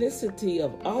simplicity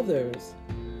of others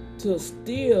to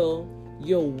steal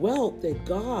your wealth that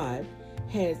God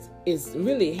is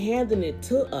really handing it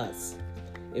to us.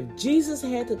 If Jesus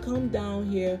had to come down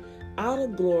here out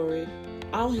of glory,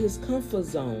 out his comfort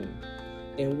zone,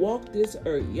 and walk this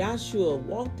earth, Yahshua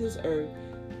walked this earth,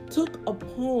 took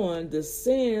upon the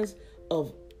sins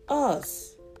of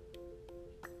us,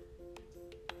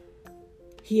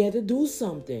 he had to do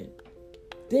something.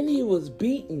 Then he was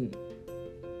beaten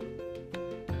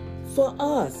for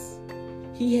us.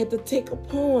 He had to take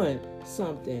upon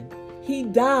something. He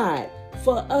died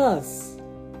for us.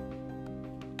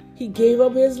 He gave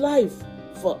up his life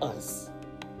for us.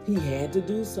 He had to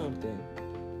do something.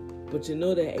 But you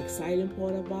know the exciting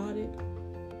part about it?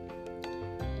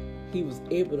 He was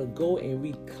able to go and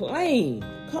reclaim,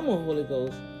 come on, Holy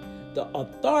Ghost, the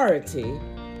authority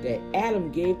that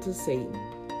Adam gave to Satan.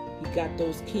 He got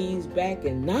those keys back,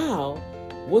 and now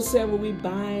whatsoever we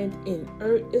bind in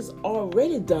earth is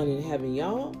already done in heaven,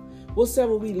 y'all.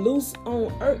 Whatsoever we loose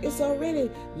on earth, it's already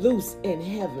loose in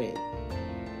heaven.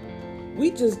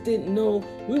 We just didn't know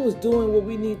we was doing what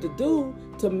we need to do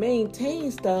to maintain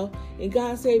stuff. And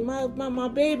God said, my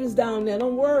baby's down there.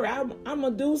 Don't worry, I'm going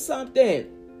to do something.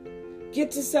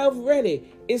 Get yourself ready.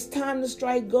 It's time to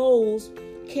strike goals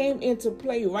came into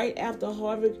play right after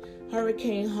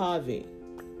Hurricane Harvey.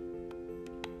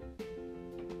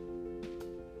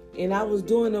 And I was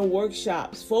doing the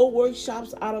workshops, 4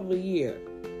 workshops out of a year.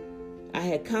 I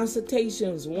had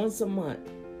consultations once a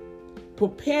month,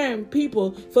 preparing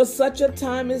people for such a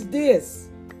time as this,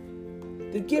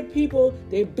 to get people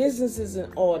their businesses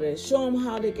in order and show them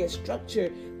how they can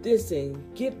structure this and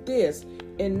get this.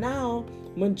 And now,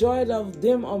 majority of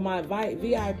them are my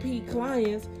VIP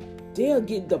clients. They'll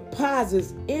get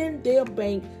deposits in their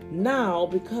bank now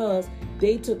because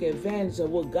they took advantage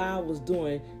of what God was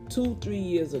doing 2-3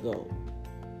 years ago.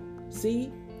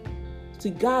 See,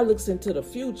 God looks into the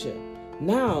future.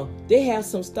 Now, they have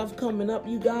some stuff coming up,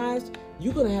 you guys.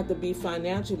 You're going to have to be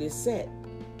financially set.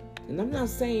 And I'm not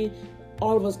saying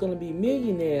all of us going to be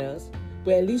millionaires,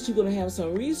 but at least you're going to have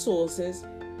some resources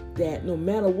that no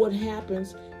matter what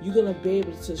happens, you're going to be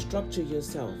able to structure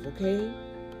yourself, okay?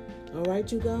 All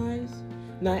right, you guys?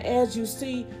 Now, as you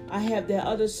see, I have that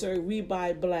other shirt, We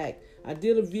Buy Black. I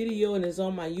did a video and it's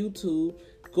on my YouTube.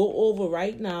 Go over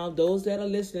right now, those that are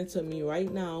listening to me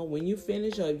right now, when you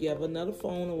finish or if you have another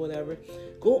phone or whatever,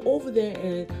 go over there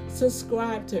and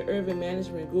subscribe to Urban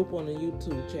Management Group on the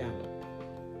YouTube channel.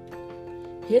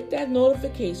 Hit that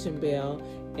notification bell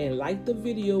and like the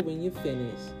video when you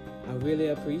finish. I really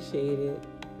appreciate it.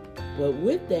 But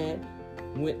with that,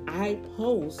 when I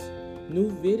post new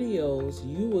videos,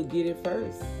 you will get it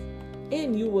first.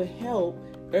 And you will help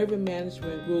Urban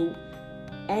Management Group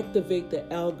activate the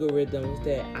algorithms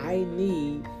that I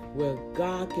need where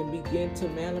God can begin to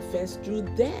manifest through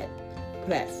that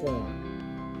platform.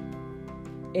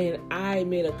 And I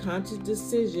made a conscious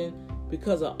decision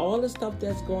because of all the stuff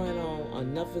that's going on,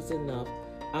 enough is enough.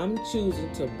 I'm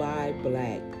choosing to buy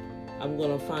black. I'm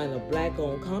going to find a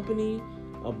black-owned company,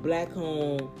 a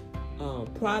black-owned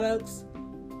products.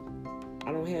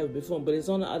 I don't have it before, but it's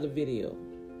on the other video.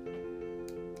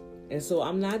 And so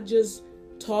I'm not just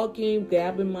talking,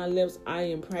 gabbing my lips. I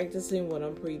am practicing what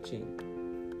I'm preaching.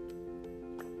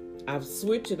 I've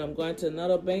switched and I'm going to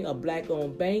another bank, a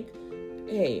black-owned bank.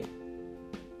 Hey,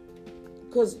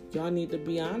 because y'all need to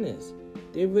be honest.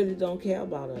 They really don't care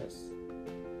about us.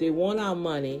 They want our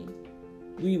money.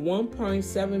 We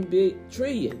 1.7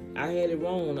 trillion. I had it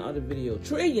wrong on the other video. $1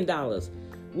 trillion.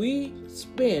 We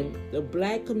spend, the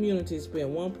black community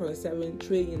spend $1.7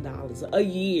 trillion a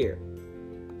year.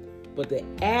 But the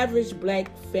average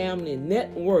black family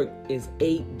net worth is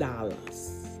 $8.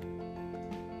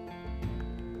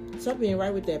 Something ain't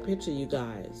right with that picture, you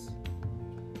guys.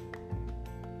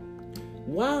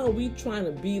 Why are we trying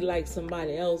to be like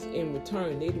somebody else in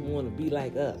return? They don't want to be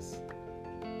like us.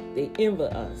 They envy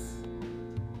us.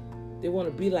 They want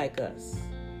to be like us.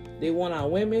 They want our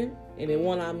women and they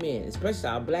want our men, especially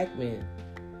our black men.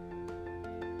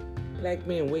 Black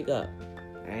men, wake up.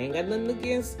 I ain't got nothing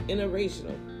against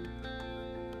interracial.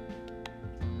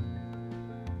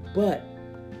 But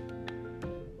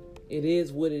it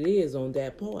is what it is on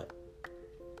that part.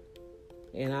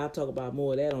 And I'll talk about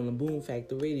more of that on the Boom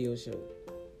Factor radio show.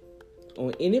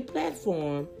 On any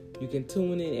platform, you can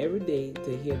tune in every day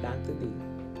to hear Dr. D.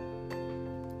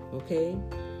 Okay?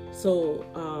 So,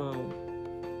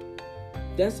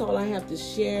 that's all I have to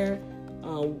share.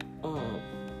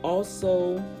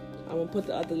 Also, I'm going to put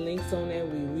the other links on there.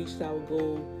 We reached our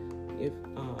goal. If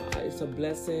it's a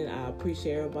blessing. I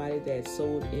appreciate everybody that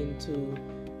sold into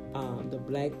the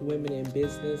Black Women in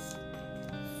Business.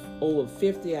 Over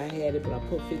 50, I had it, but I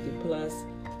put 50 plus.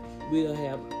 We'll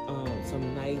have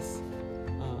some nice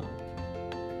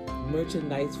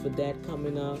merchandise for that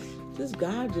coming up. Just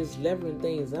God just leveling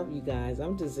things up, you guys.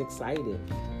 I'm just excited.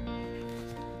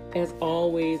 As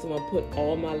always, I'm going to put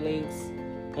all my links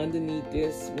underneath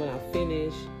this when I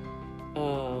finish.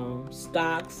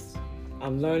 Stocks.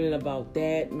 I'm learning about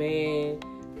that, man.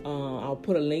 I'll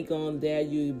put a link on there.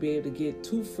 You'll be able to get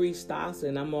 2 free stocks,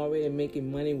 and I'm already making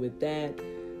money with that.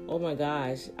 Oh my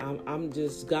gosh,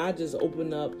 God just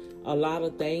opened up a lot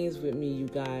of things with me, you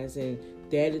guys. And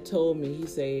Daddy told me, he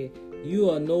said, you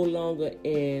are no longer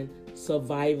in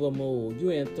survival mode.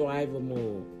 You're in thriver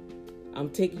mode. I'm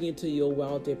taking you to your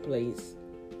wealthy place.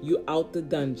 You out the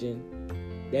dungeon.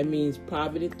 That means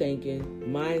poverty thinking,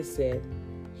 mindset.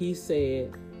 He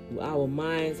said, our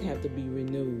minds have to be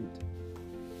renewed.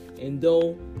 And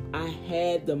though I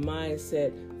had the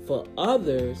mindset for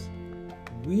others,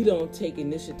 we don't take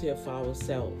initiative for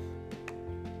ourselves.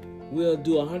 We'll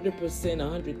do 100%,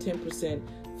 110%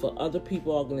 for other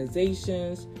people,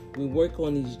 organizations. We work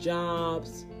on these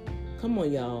jobs. Come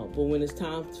on, y'all. But when it's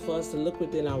time for us to look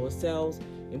within ourselves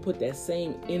and put that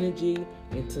same energy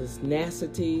and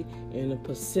tenacity and the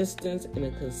persistence and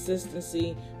the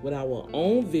consistency with our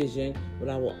own vision, with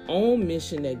our own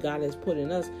mission that God has put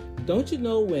in us. Don't you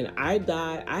know when I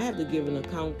die, I have to give an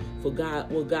account for God,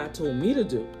 what God told me to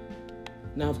do.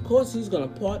 Now, of course, he's going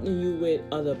to partner you with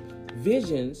other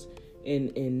visions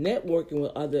and networking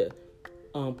with other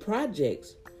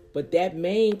projects. But that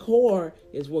main core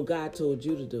is what God told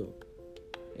you to do.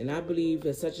 And I believe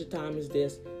at such a time as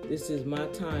this is my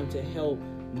time to help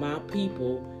my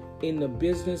people in the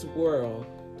business world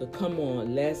to come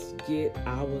on, let's get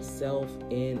ourselves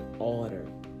in order.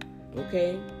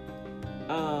 Okay?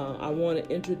 I want to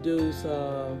introduce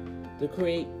the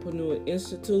Createpreneur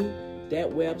Institute. That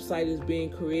website is being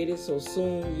created, so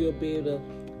soon you'll be able to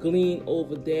glean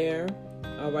over there.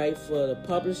 All right, for the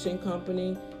publishing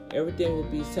company, everything will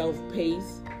be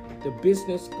self-paced. The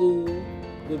business school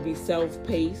will be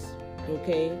self-paced.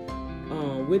 Okay,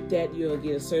 with that you'll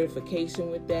get a certification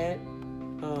with that.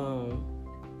 I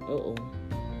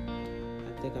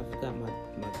think I forgot my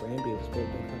grandbaby's birthday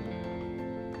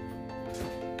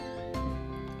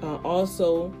coming.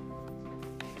 Also,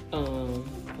 come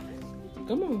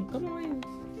on, Raina.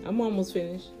 I'm almost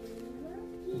finished.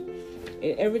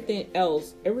 And everything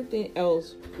else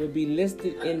will be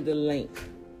listed in the link.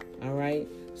 All right.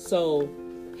 So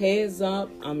heads up,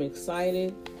 I'm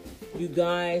excited. You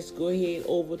guys go ahead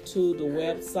over to the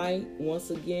website once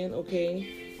again, okay,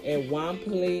 at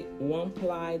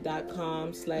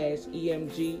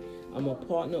oneply.com/EMG. I'm a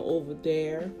partner over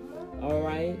there. All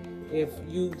right. If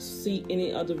you see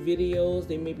any other videos,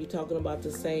 they may be talking about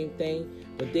the same thing,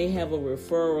 but they have a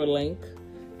referral link.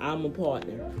 I'm a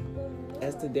partner.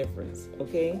 That's the difference,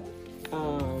 okay?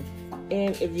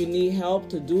 And if you need help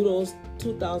to do those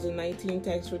 2019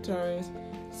 tax returns,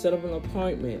 set up an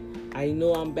appointment. I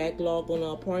know I'm backlogged on the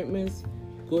appointments.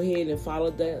 Go ahead and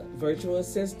follow the virtual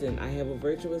assistant. I have a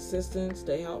virtual assistant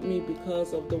to help me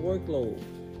because of the workload.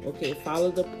 Okay,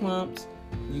 follow the prompts.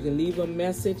 You can leave a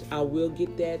message. I will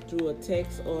get that through a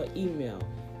text or email.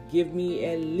 Give me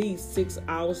at least 6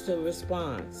 hours to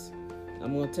respond.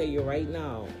 I'm going to tell you right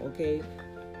now, okay?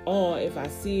 Or if I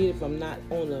see it, if I'm not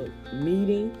on a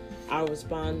meeting, I'll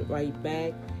respond right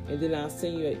back, and then I'll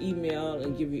send you an email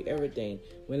and give you everything.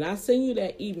 When I send you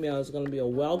that email, it's going to be a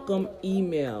welcome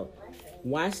email.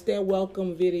 Watch that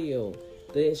welcome video.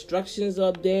 The instructions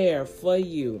are there for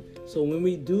you. So when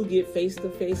we do get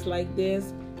face-to-face like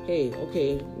this, hey,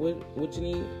 okay, what you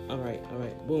need? All right,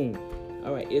 boom.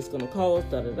 All right, it's going to cost,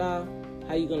 da-da-da.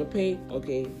 How you going to pay?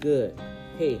 Okay, good.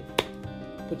 Hey,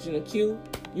 put you in the queue.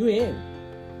 You in.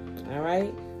 All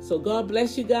right? So God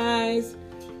bless you guys.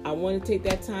 I want to take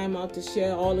that time out to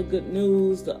share all the good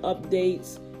news, the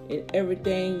updates, and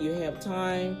everything. You have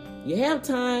time,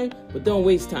 but don't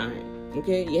waste time.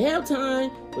 Okay? You have time,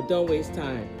 but don't waste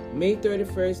time. May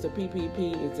 31st, the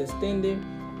PPP is extended.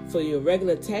 For your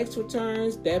regular tax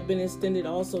returns, they've been extended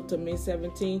also to May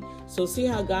 17th. So see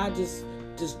how God just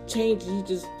changed. He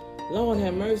just, Lord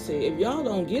have mercy. If y'all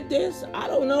don't get this, I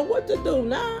don't know what to do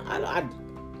now.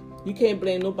 You can't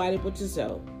blame nobody but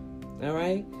yourself. All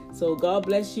right? So God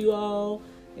bless you all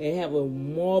and have a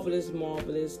marvelous,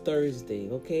 marvelous Thursday.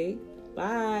 Okay?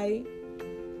 Bye.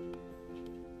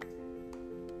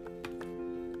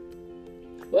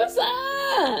 What's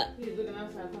up? He's looking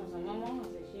outside. My mom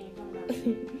said she ain't coming out.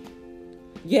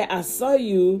 Yeah, I saw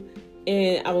you,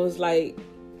 and I was like,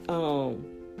 You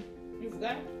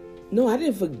forgot? No, I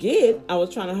didn't forget. I was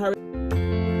trying to hurry.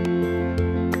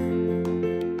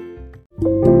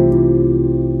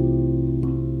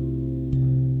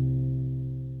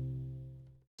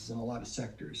 In a lot of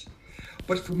sectors.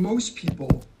 But for most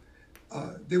people,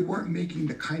 they weren't making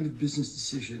the kind of business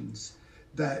decisions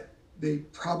that they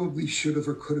probably should have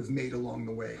or could have made along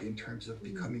the way in terms of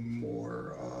becoming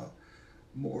more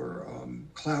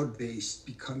cloud-based,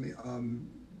 becoming,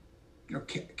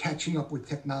 catching up with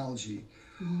technology.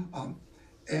 Mm-hmm.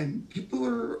 And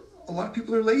a lot of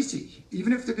people are lazy.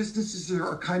 Even if the businesses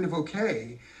are kind of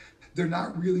okay, they're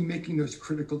not really making those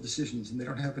critical decisions, and they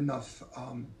don't have enough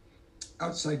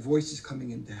outside voices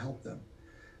coming in to help them.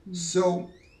 Mm-hmm. So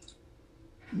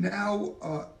now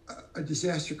a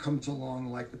disaster comes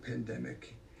along like the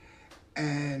pandemic,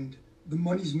 and the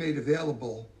money's made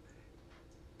available,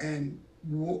 and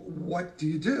what do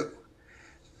you do?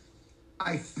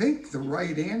 I think the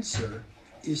right answer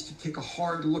is to take a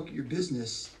hard look at your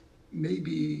business,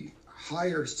 maybe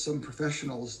hire some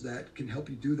professionals that can help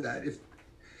you do that.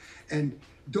 And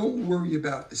don't worry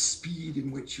about the speed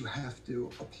in which you have to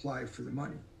apply for the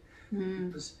money. Mm.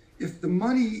 Because if the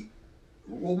money,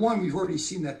 well, one, we've already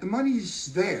seen that. The money's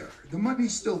there. The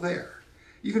money's still there.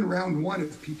 Even round one of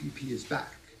PPP is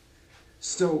back.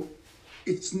 So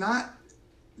it's not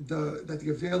that the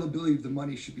availability of the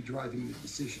money should be driving the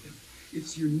decision.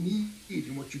 It's your need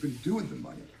and what you're going to do with the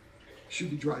money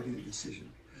should be driving the decision.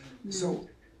 Mm. So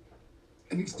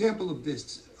an example of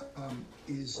this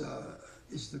is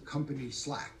the company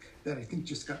Slack that I think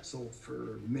just got sold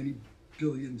for many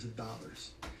billions of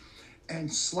dollars.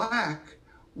 And Slack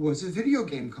was a video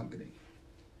game company.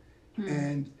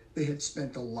 And they had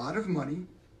spent a lot of money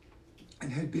and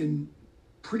had been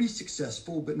pretty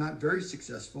successful, but not very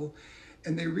successful.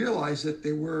 And they realized that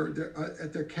they were,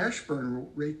 at their cash burn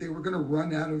rate, they were going to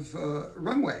run out of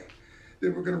runway. They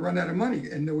were going to run out of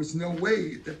money, and there was no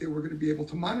way that they were going to be able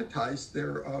to monetize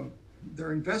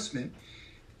their investment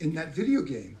in that video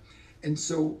game. And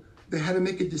so they had to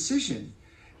make a decision.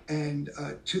 And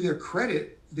to their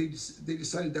credit, they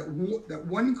decided that that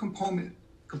one component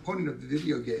of the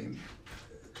video game,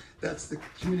 that's the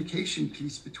communication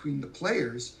piece between the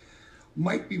players,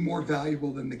 might be more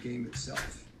valuable than the game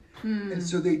itself. And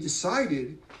so they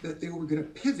decided that they were going to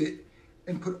pivot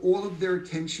and put all of their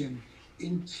attention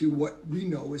into what we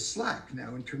know as Slack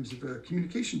now in terms of a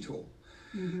communication tool.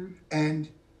 And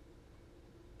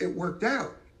it worked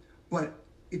out, but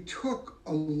it took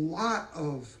a lot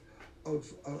of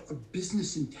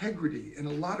business integrity and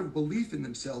a lot of belief in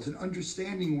themselves and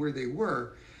understanding where they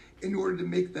were in order to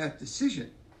make that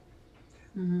decision.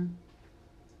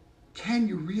 Can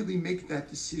you really make that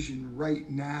decision right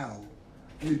now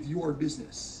with your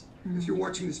business? If you're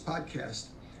watching this podcast,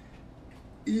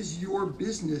 is your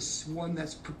business one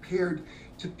that's prepared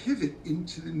to pivot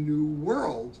into the new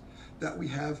world that we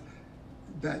have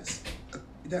that's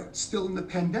still in the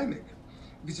pandemic?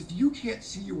 Because if you can't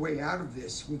see your way out of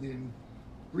this within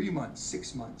 3 months,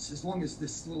 6 months, as long as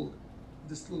this little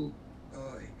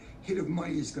hit of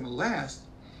money is going to last,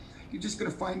 you're just going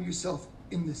to find yourself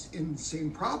in the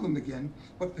same problem again,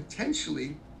 but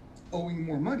potentially owing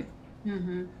more money.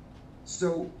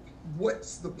 So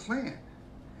what's the plan?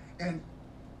 And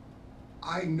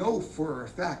I know for a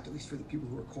fact, at least for the people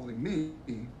who are calling me,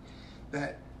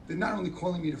 that they're not only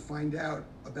calling me to find out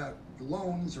about the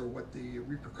loans or what the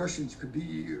repercussions could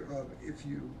be if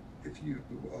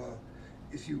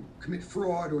you commit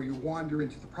fraud or you wander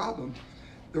into the problem.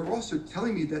 They're also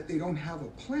telling me that they don't have a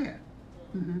plan.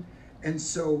 And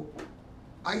so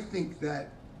I think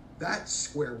that that's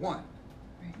square one.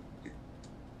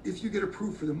 If you get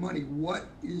approved for the money,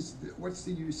 what's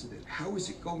the use of it? How is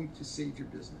it going to save your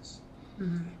business?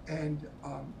 And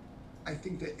I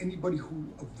think that anybody who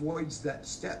avoids that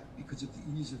step because of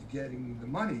the ease of getting the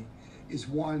money is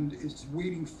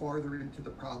wading farther into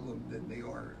the problem than they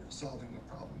are solving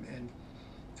the problem. And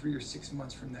 3 or 6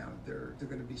 months from now, they're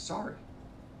going to be sorry.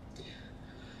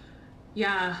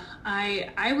 Yeah,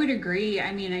 I would agree.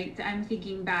 I mean, I'm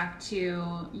thinking back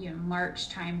to March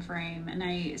timeframe,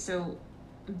 and so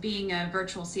being a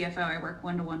virtual CFO, I work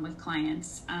one-to-one with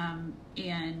clients,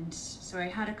 and so I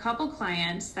had a couple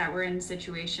clients that were in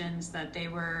situations that they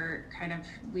were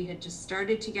we had just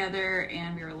started together,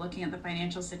 and we were looking at the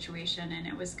financial situation, and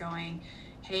it was going,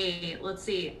 hey, let's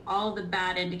see all the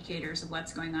bad indicators of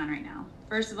what's going on right now.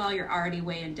 First of all, you're already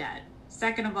way in debt.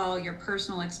 Second of all, your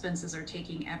personal expenses are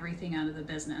taking everything out of the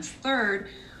business. Third,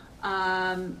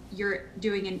 you're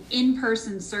doing an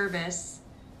in-person service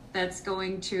that's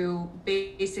going to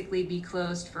basically be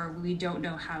closed for we don't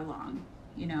know how long,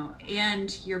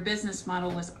 and your business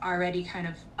model was already kind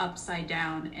of upside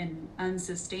down and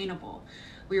unsustainable.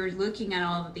 We were looking at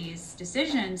all of these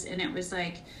decisions, and it was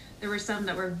like there were some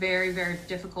that were very, very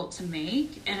difficult to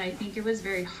make, and I think it was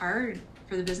very hard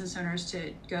for the business owners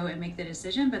to go and make the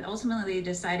decision. But ultimately they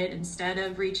decided, instead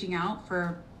of reaching out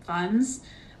for funds,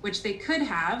 which they could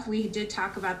have, we did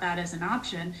talk about that as an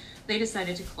option, they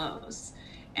decided to close.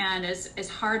 And as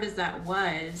hard as that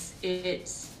was,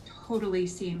 it totally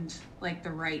seemed like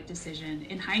the right decision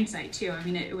in hindsight too. I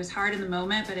mean, it was hard in the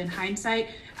moment, but in hindsight,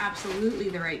 absolutely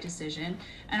the right decision.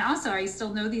 And also, I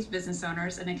still know these business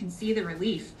owners, and I can see the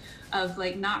relief of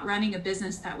not running a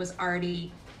business that was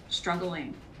already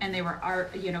struggling, and they were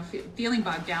feeling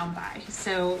bogged down by.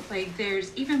 So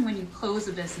there's, even when you close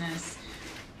a business,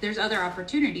 there's other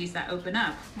opportunities that open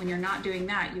up. When you're not doing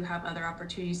that, you have other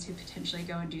opportunities to potentially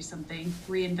go and do something,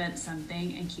 reinvent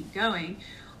something, and keep going.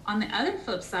 On the other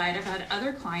flip side, I've had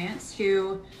other clients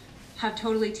who have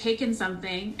totally taken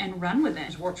something and run with it. I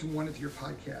was watching one of your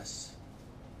podcasts,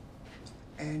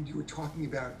 and you were talking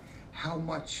about how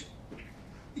much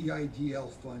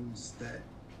EIDL funds that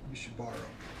you should borrow.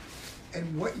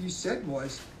 And what you said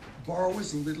was, borrow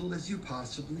as little as you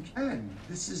possibly can.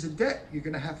 This is a debt you're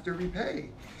going to have to repay,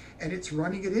 and it's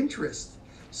running at interest.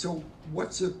 So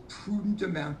what's a prudent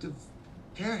amount of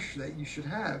cash that you should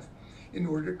have in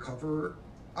order to cover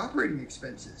operating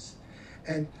expenses?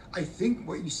 And I think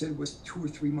what you said was 2 or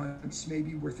 3 months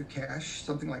maybe worth of cash,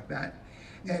 something like that.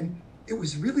 And it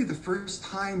was really the first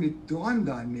time it dawned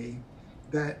on me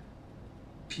that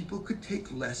people could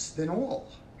take less than all.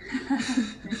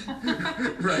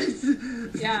 Right?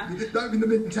 Yeah. I mean, the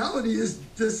mentality is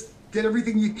just get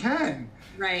everything you can.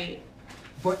 Right.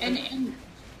 But and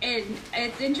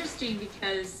it's interesting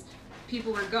because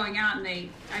people were going out and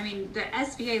the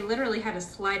SBA literally had a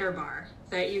slider bar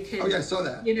that you could. Oh yeah, I saw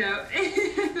that.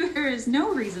 There is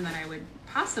no reason that I would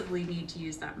possibly need to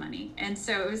use that money, and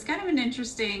so it was kind of an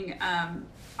interesting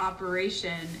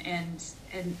operation, and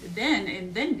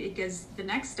then because the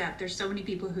next step, there's so many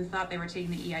people who thought they were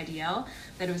taking the EIDL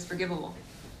that it was forgivable.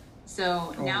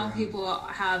 So now people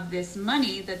have this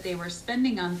money that they were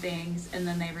spending on things, and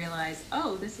then they realize,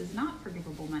 oh, this is not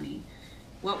forgivable money.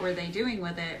 What were they doing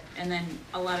with it? And then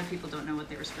a lot of people don't know what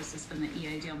they were supposed to spend the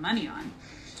EIDL money on.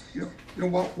 You know,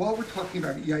 while we're talking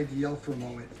about EIDL for a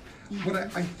moment, what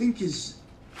I think is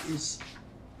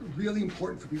really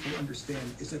important for people to understand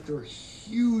is that there are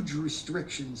huge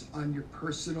restrictions on your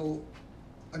personal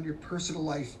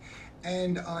life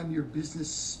and on your business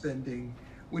spending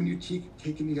when you're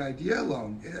taking the EIDL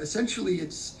loan. Essentially,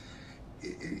 it's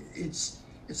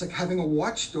like having a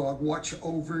watchdog watch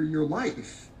over your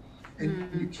life, and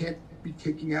you can't be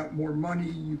taking out more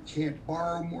money. You can't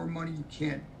borrow more money. You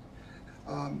can't.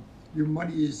 Your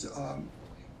money is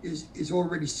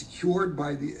already secured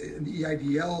by the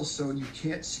EIDL, so you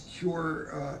can't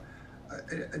secure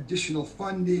additional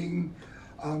funding.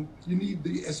 You need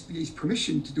the SBA's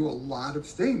permission to do a lot of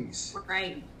things.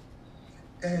 Right.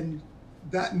 And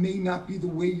that may not be the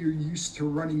way you're used to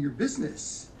running your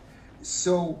business.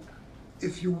 So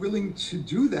if you're willing to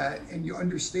do that and you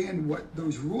understand what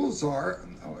those rules are,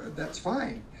 that's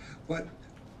fine. But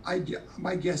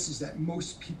my guess is that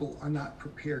most people are not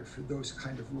prepared for those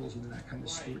kind of rules and that kind of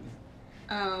scrutiny.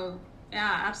 Oh,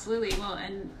 yeah, absolutely. Well,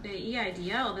 and the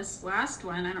EIDL, this last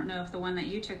one, I don't know if the one that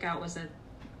you took out was a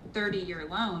 30-year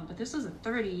loan, but this was a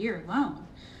 30-year loan.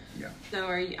 Yeah. So,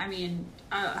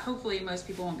 hopefully most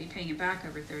people won't be paying it back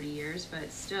over 30 years, but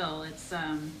still, it's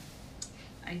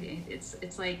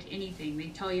like anything. They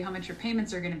tell you how much your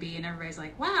payments are going to be, and everybody's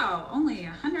like, wow, only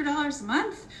 $100 a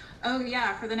month? Oh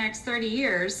yeah, for the next 30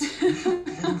 years.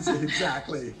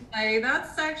 Exactly.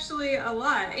 That's actually a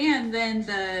lot. And then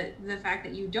the fact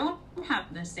that you don't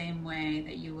have the same way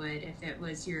that you would if it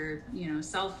was your,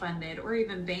 self-funded or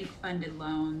even bank-funded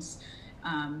loans,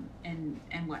 and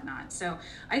whatnot. So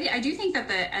I do think that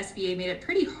the SBA made it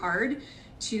pretty hard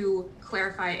to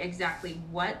clarify exactly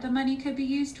what the money could be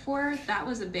used for. That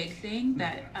was a big thing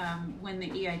that when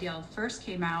the EIDL first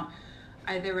came out,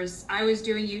 I was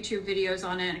doing YouTube videos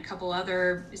on it, and a couple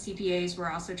other CPAs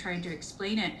were also trying to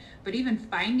explain it, but even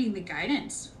finding the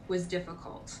guidance was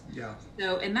difficult. Yeah.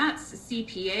 So, and that's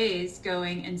CPAs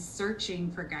going and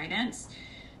searching for guidance.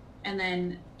 And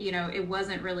then, it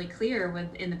wasn't really clear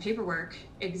in the paperwork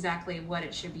exactly what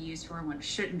it should be used for and what it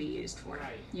shouldn't be used for,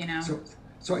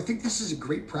 So I think this is a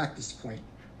great practice point.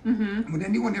 Mm-hmm. When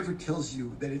anyone ever tells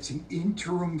you that it's an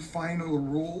interim final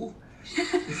rule,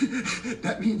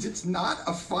 that means it's not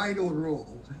a final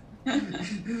rule.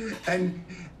 and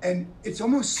it's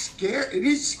almost scary. It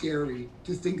is scary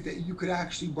to think that you could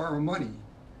actually borrow money,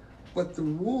 but the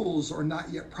rules are not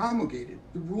yet promulgated.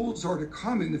 The rules are to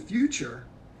come in the future,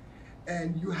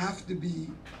 and you have to be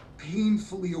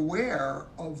painfully aware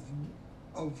of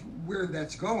where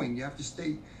that's going. You have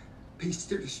to pay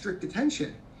strict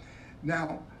attention.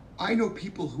 Now, I know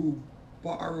people who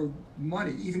borrow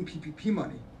money, even PPP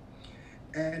money,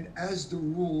 and as the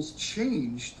rules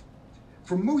changed,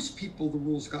 for most people, the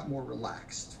rules got more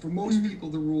relaxed. For most people,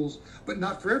 the rules, but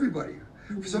not for everybody.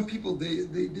 For some people, they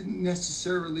didn't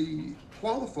necessarily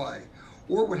qualify.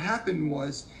 Or what happened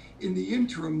was, in the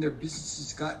interim, their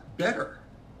businesses got better.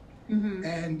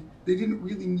 And they didn't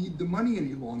really need the money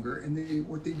any longer. And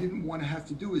what they didn't want to have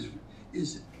to do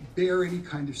is bear any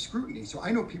kind of scrutiny. So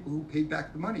I know people who paid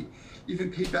back the money,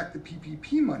 even paid back the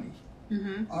PPP money.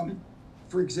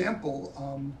 For example,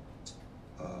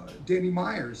 Danny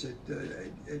Myers at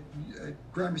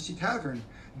Gramercy Tavern,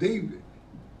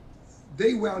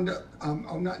 they wound up,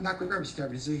 not Gramercy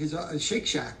Tavern, his Shake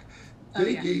Shack.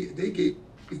 They gave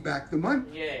back the money.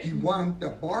 Yeah. He wound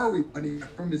up borrowing money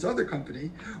from his other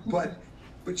company, but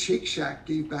Shake Shack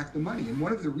gave back the money. And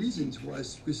one of the reasons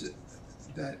was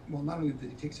that, well, not only did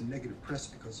he take some negative press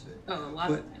because of it,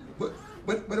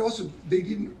 but also they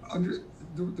didn't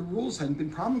the rules hadn't been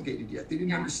promulgated yet. They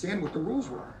didn't understand what the rules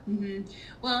were.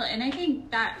 Well, and I think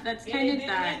that's kind of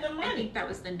that. I think that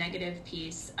was the negative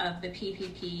piece of the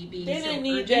PPP being they so didn't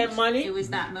need urgent. that money. It was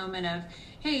that moment of,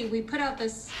 hey, we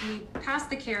passed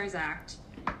the CARES Act,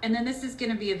 and then this is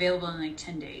going to be available in like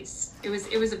 10 days. It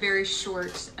was a very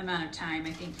short amount of time,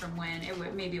 I think, from when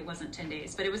maybe it wasn't 10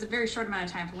 days, but it was a very short amount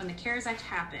of time from when the CARES Act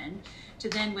happened to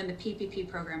then when the PPP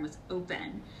program was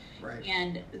open. Right.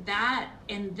 And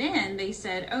then they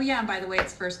said, oh yeah, and by the way,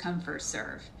 it's first come, first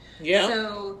serve. Yeah.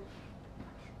 So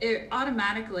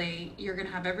automatically you're going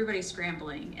to have everybody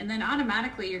scrambling, and then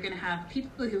automatically you're going to have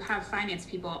people who have finance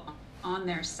people on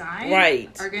their side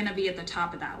are going to be at the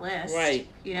top of that list. Right.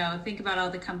 Think about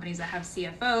all the companies that have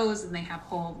CFOs and they have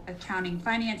whole accounting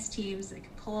finance teams that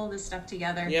can pull all this stuff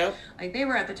together. Yep. Like they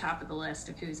were at the top of the list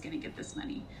of who's going to get this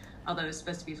money, although it's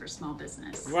supposed to be for small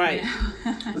business. Right.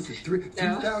 Listen,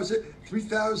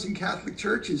 3,000 Catholic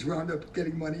churches wound up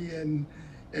getting money,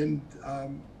 and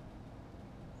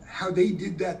how they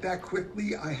did that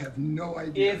quickly, I have no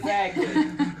idea. Exactly.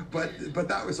 but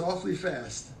that was awfully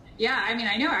fast. Yeah, I mean,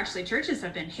 I know actually churches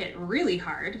have been hit really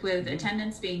hard with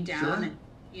attendance being down. Sure. And,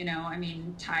 you know, I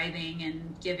mean, tithing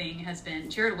and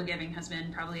charitable giving has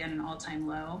been probably at an all-time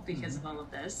low because of all of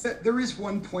this. There is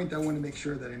one point I want to make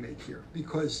sure that I make here,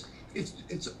 because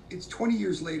it's 20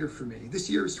 years later for me. This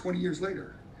year is 20 years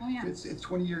later. Oh yeah. It's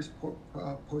 20 years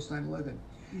post 9/11,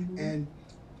 and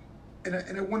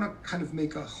I want to kind of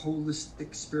make a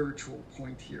holistic spiritual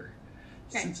point here.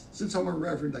 Okay. Since I'm a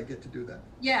reverend, I get to do that.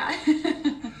 Yeah.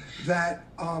 That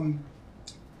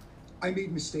I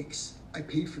made mistakes. I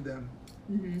paid for them.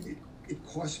 It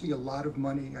cost me a lot of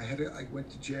money. I went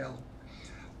to jail,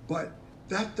 but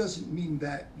that doesn't mean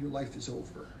that your life is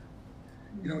over.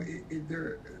 You know,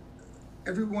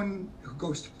 everyone who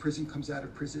goes to prison comes out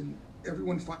of prison.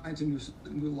 Everyone finds a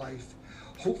new life.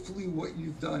 Hopefully, what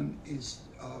you've done is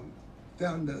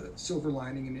found the silver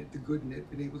lining in it, the good in it,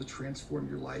 been able to transform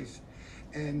your life,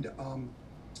 and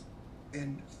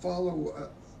follow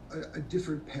a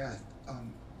different path.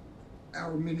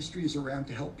 Our ministry is around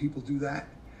to help people do that,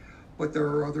 but there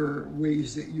are other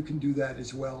ways that you can do that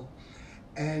as well.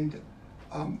 And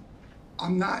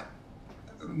I'm not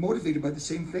motivated by the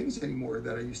same things anymore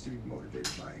that I used to be motivated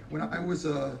by. When I was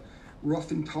a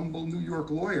rough and tumble New York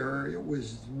lawyer, it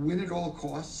was win at all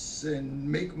costs and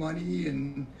make money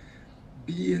and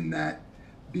be in that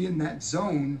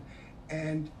zone.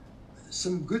 And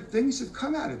some good things have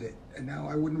come out of it. And now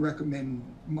I wouldn't recommend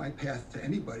my path to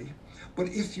anybody. But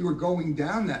if you're going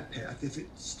down that path, if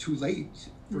it's too late,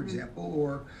 for example,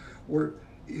 or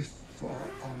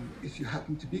if you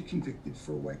happen to be convicted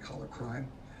for a white-collar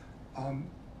crime,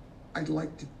 I'd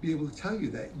like to be able to tell you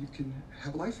that you can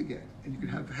have life again, and you can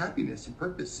have happiness and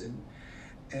purpose,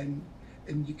 and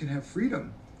you can have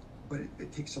freedom. But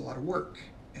it takes a lot of work,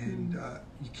 and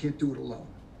you can't do it alone.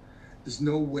 There's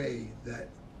no way that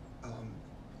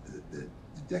the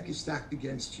deck is stacked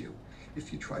against you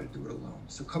if you try to do it alone.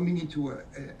 So coming into a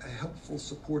helpful,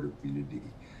 supportive community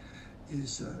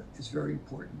is very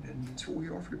important, and it's what we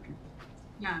offer to people.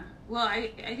 Yeah, well,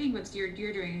 I think what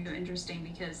you're doing is so interesting,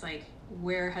 because like,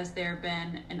 where has there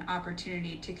been an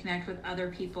opportunity to connect with other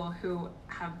people who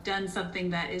have done something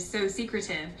that is so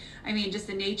secretive? I mean, just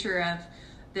the nature of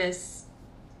this,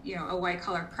 you know, a white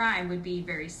collar crime would be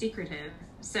very secretive.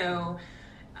 So,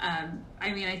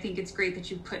 I mean, I think it's great that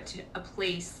you put a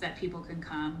place that people can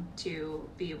come to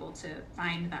be able to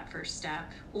find that first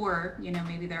step, or, you know,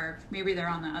 maybe they're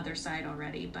on the other side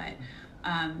already, but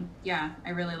yeah, I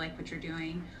really like what you're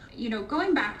doing. You know,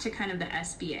 going back to kind of the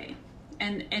SBA,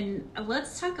 and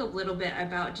let's talk a little bit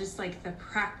about just like the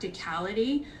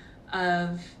practicality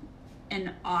of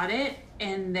an audit,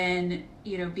 and then,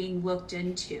 you know, being looked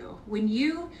into. When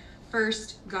you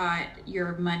first got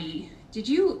your money, did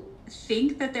you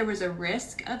think that there was a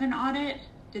risk of an audit?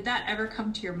 Did that ever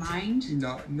come to your mind?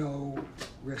 No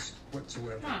risk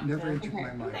whatsoever. Never entered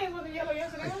my mind.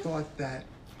 I thought that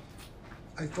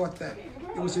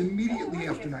it was immediately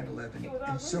after 9/11,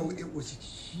 and so it was a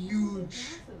huge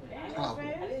problem.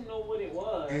 I didn't know what it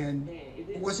was. And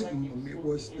it wasn't Muslim, it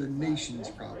was the nation's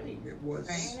problem. It was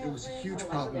a huge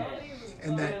problem,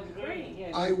 and that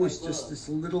I was just this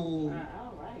little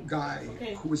guy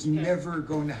who was never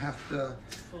going to have to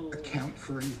account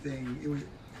for anything. It was,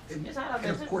 and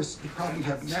of course, the problem we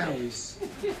have now is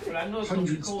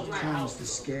hundreds of times the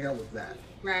scale of that.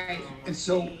 Right. And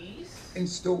so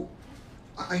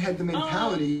I had the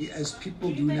mentality, as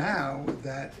people do now,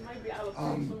 that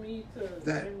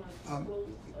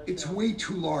it's way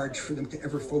too large for them to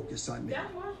ever focus on me.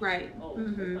 Right.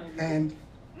 And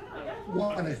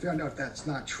one, I found out that's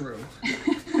not true.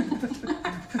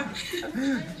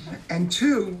 And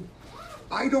two,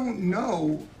 I don't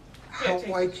know how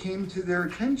I came to their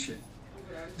attention.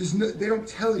 They don't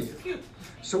tell you.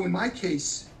 So in my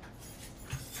case,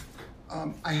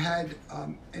 I had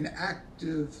an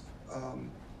active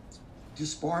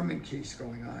disbarment case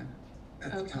going on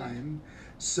at the time.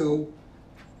 So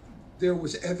there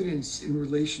was evidence in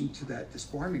relation to that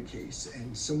disbarment case,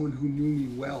 and someone who knew me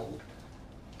well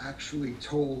actually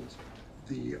told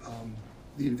the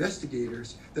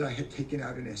investigators that I had taken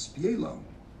out an SBA loan.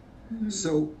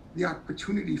 So the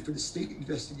opportunity for the state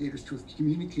investigators to have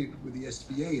communicated with the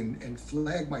SBA and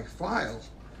flag my file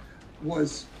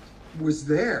was was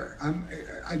there.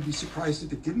 I'd be surprised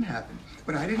if it didn't happen.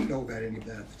 But I didn't know about any of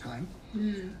that at the time.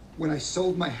 When I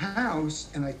sold my house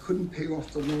and I couldn't pay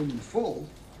off the loan in full,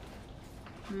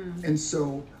 and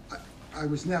so I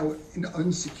was now in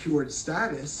unsecured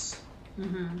status,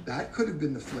 that could have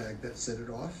been the flag that set it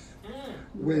off.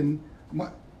 When my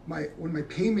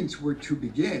payments were to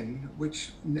begin,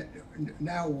 which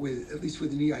now with, at least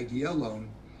with an EIDL loan,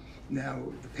 now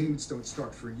the payments don't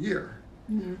start for a year.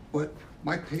 But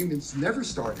my payments never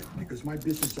started because my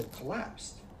business had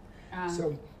collapsed.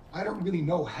 So I don't really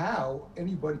know how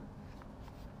anybody.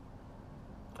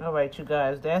 All right, you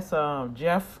guys, that's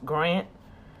Jeff Grant.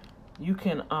 You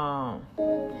can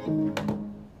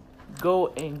go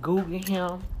and Google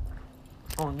him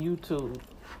on YouTube.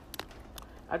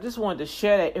 I just wanted to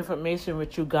share that information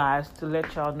with you guys to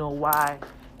let y'all know why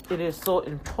it is so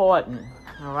important.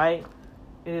 All right,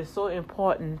 it is so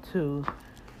important to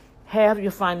have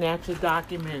your financial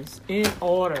documents in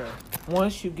order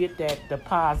once you get that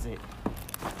deposit.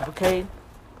 Okay?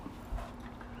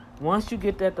 Once you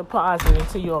get that deposit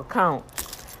into your account,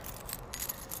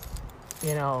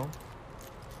 you know,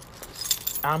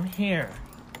 I'm here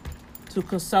to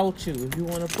consult you. If you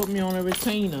want to put me on a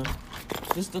retainer,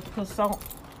 just to consult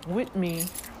with me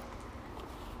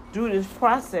through this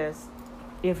process.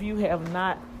 If you're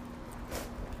not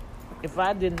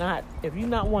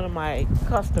one of my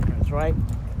customers, right?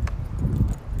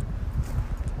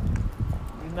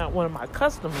 You're not one of my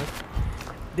customers,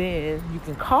 then you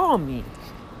can call me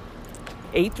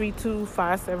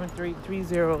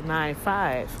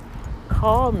 832-573-3095.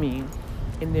 Call me,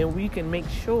 and then we can make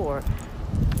sure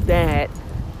that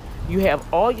you have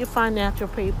all your financial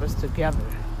papers together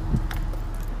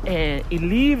and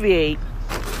alleviate.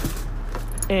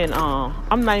 And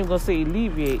I'm not even gonna say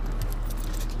alleviate.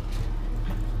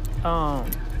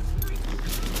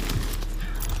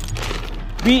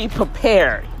 Be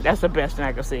prepared. That's the best thing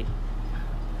I can say.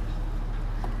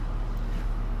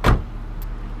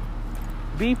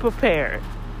 Be prepared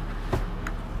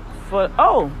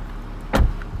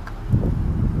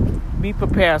be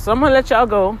prepared. So I'm gonna let y'all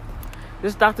go.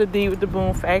 This is Dr. D with the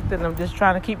Boom Factor, and I'm just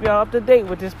trying to keep y'all up to date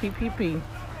with this PPP.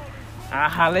 I'll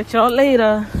holler at y'all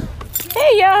later.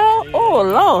 Hey y'all. Oh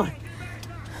Lord.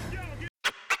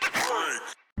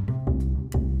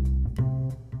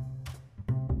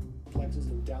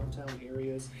 In downtown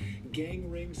areas, gang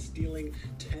rings stealing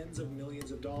tens of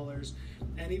millions of dollars,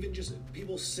 and even just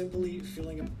people simply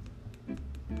filling up.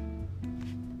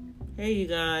 Hey you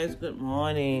guys, good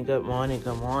morning.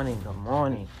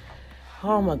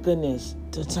 Oh my goodness,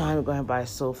 the time is going by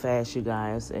so fast, you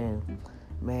guys, and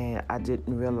man, I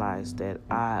didn't realize that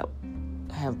I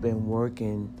have been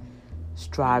working,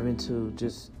 striving to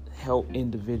just help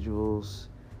individuals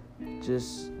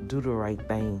just do the right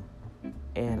thing.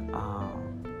 And I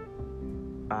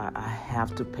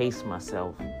have to pace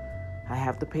myself.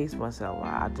 I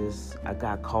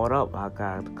got caught up. I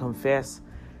got to confess.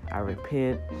 I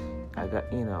repent. I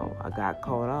got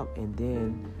caught up. And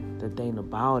then the thing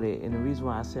about it, and the reason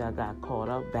why I say I got caught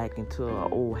up back into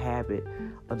an old habit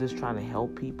of just trying to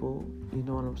help people, you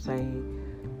know what I'm saying?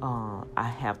 I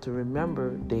have to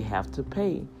remember they have to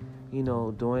pay,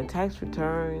 doing tax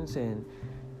returns, and,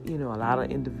 a lot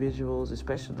of individuals,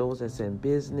 especially those that's in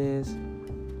business,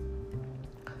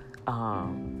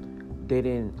 they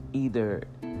didn't either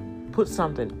put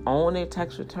something on their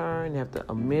tax return, they have to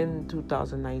amend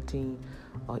 2019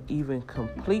 or even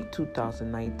complete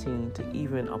 2019 to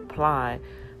even apply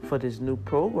for this new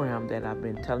program that I've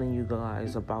been telling you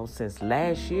guys about since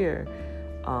last year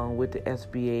with the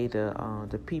SBA,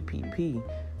 the PPP,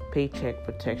 Paycheck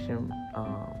Protection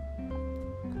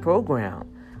Program.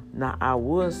 Now, I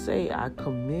will say I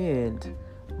commend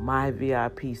my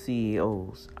VIP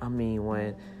CEOs. I mean,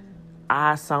 when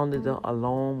I sounded the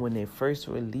alarm when they first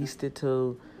released it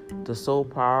to the sole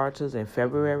proprietors in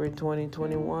February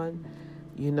 2021,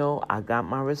 I got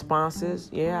my responses.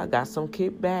 Yeah, I got some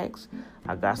kickbacks.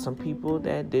 I got some people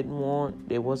that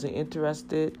they wasn't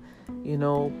interested,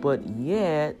 but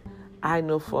yet I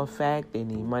know for a fact they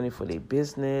need money for their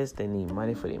business, they need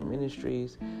money for their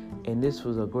ministries, and this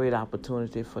was a great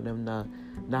opportunity for them to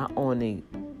not only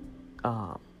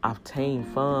obtain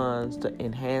funds to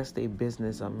enhance their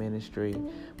business or ministry,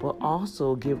 but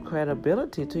also give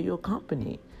credibility to your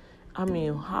company. I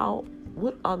mean,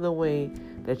 what other way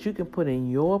that you can put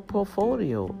in your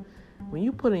portfolio? When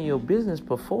you put in your business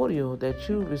portfolio that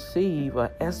you receive a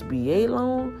SBA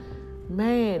loan,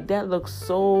 man, that looks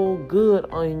so good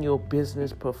on your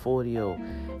business portfolio.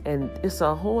 And it's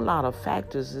a whole lot of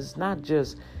factors. It's not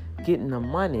just getting the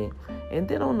money. And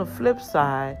then on the flip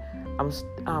side,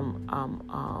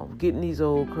 I'm getting these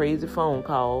old crazy phone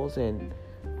calls and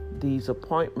these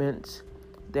appointments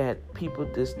that people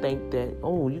just think that,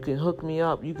 oh, you can hook me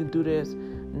up, you can do this.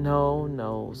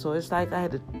 No. So it's like I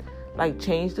had to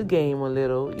change the game a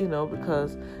little,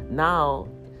 because now,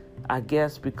 I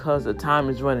guess because the time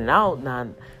is running out now,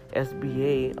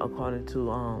 SBA, according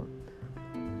to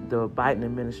the Biden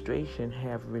administration,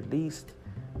 have released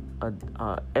a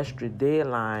extra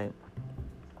deadline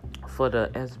for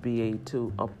the SBA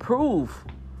to approve.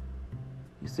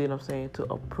 You see what I'm saying? To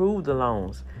approve the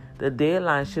loans. The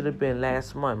deadline should have been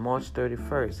last month, March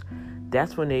 31st.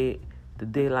 That's when the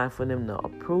deadline for them to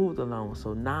approve the loan.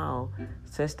 So now,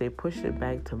 since they pushed it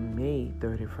back to May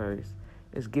 31st,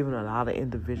 it's giving a lot of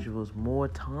individuals more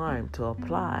time to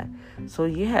apply. So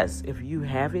yes, if you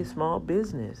have a small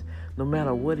business, no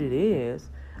matter what it is,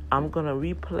 I'm going to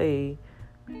replay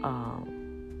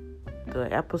the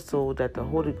episode that the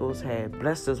Holy Ghost had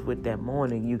blessed us with that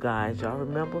morning, you guys. Y'all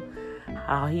remember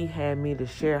how he had me to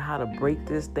share how to break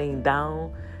this thing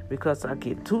down? Because I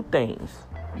get two things.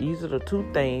 These are the two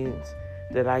things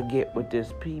that I get with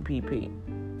this PPP.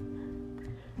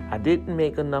 I didn't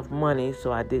make enough money,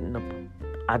 so I didn't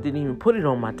even put it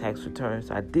on my tax return,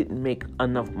 so I didn't make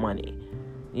enough money.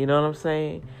 You know what I'm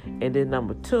saying? And then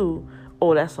number two,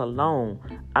 that's a loan.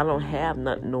 I don't have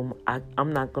nothing.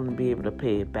 I'm not going to be able to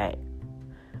pay it back.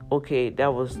 Okay,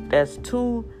 that's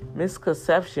two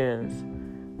misconceptions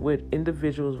with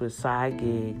individuals with side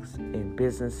gigs and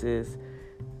businesses.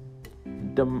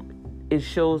 It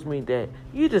shows me that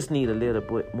you just need a little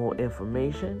bit more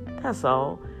information. That's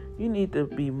all. You need to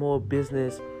be more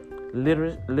business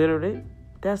literate.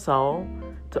 That's all.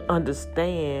 To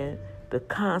understand the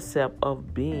concept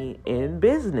of being in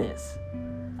business.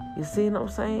 You see what I'm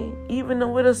saying?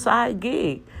 Even with a side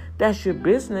gig, that's your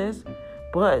business.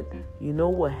 But you know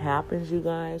what happens, you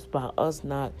guys, by us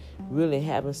not really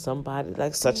having somebody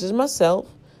like such as myself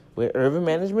with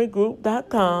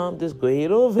urbanmanagementgroup.com. Just go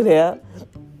ahead over there,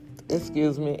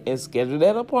 and schedule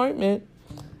that appointment.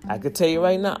 I can tell you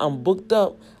right now, I'm booked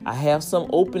up. I have some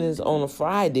openings on a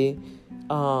Friday.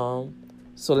 So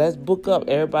let's book up.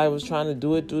 Everybody was trying to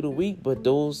do it through the week, but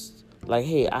those,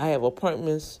 hey, I have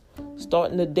appointments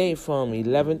starting the day from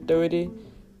 11:30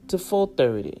 to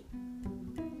 4:30.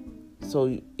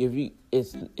 So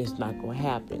it's not going to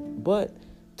happen. But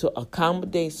to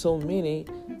accommodate so many,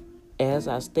 as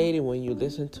I stated when you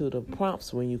listen to the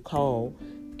prompts, when you call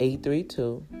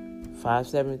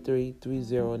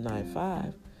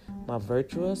 832-573-3095, my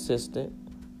virtual assistant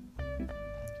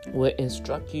will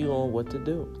instruct you on what to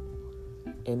do.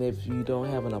 And if you don't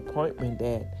have an appointment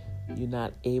that you're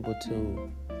not able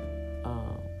to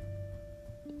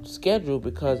schedule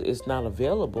because it's not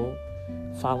available,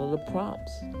 follow the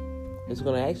prompts. It's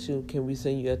going to ask you, can we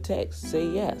send you a text? Say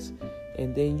yes.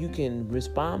 And then you can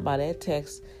respond by that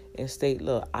text and state,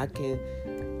 look,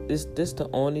 this the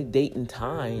only date and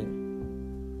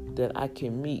time that I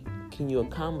can meet. Can you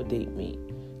accommodate me?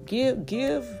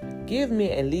 Give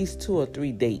me at least 2 or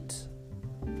 3 dates.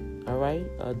 All right?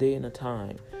 A day and a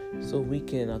time. So we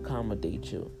can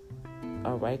accommodate you.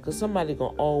 All right? Because somebody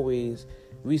going to always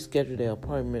reschedule their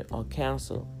appointment or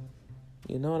cancel.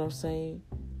 You know what I'm saying?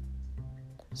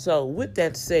 So with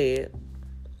that said,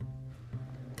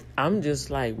 I'm just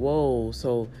like, whoa.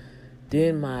 So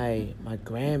then my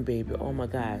grandbaby, oh my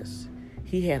gosh,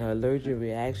 he had an allergic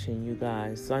reaction, you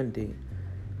guys, Sunday.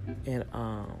 And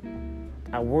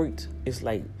I worked, it's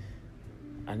like,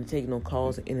 I didn't take no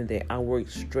calls at the end of the day. I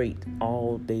worked straight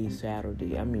all day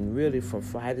Saturday. I mean, really from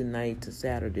Friday night to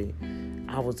Saturday,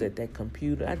 I was at that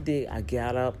computer. I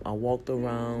got up, I walked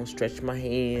around, stretched my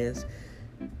hands,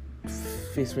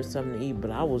 fixed me something to eat.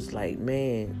 But I was like,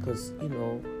 man, because,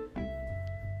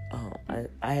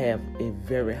 I have a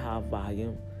very high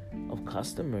volume of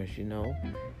customers, and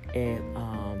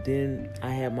then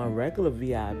I have my regular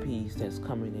VIPs that's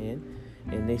coming in,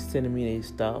 and they sending me their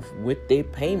stuff with their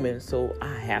payment, so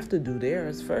I have to do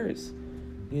theirs first,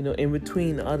 in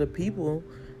between the other people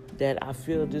that I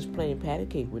feel just playing patty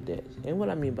cake with that. And what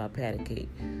I mean by patty cake,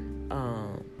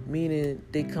 meaning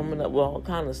they coming up with all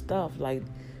kind of stuff, like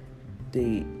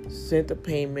they sent the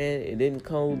payment, it didn't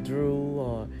come through,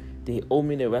 or they owe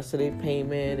me the rest of their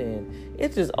payment, and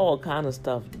it's just all kind of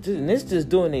stuff. And it's just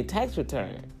doing their tax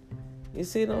return. You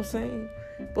see what I'm saying?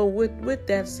 But with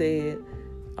that said,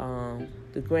 the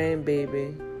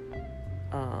grandbaby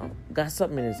got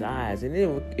something in his eyes, and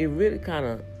it really kind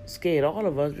of scared all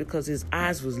of us because his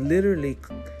eyes was literally,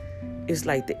 it's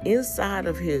like the inside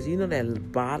of his,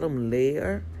 that bottom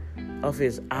layer of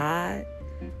his eye,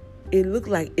 it looked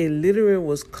like it literally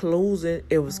was closing,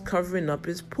 it was covering up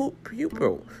his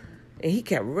pupil. And he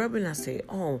kept rubbing. I said,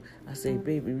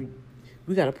 baby,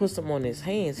 we got to put something on his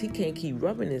hands. He can't keep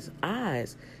rubbing his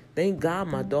eyes. Thank God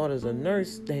my daughter's a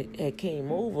nurse that had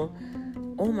came over.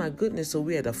 Oh, my goodness. So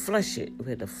we had to flush it. We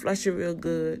had to flush it real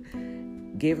good.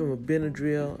 Gave him a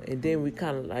Benadryl. And then we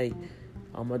kind of like,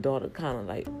 my daughter kind of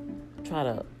like try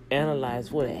to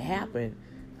analyze what had happened.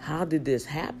 How did this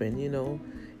happen, you know?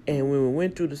 And when we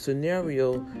went through the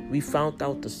scenario, we found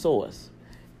out the source.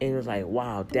 And it was like,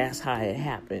 wow, that's how it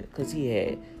happened. Because he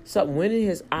had something went in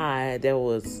his eye that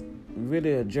was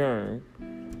really a germ.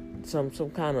 Some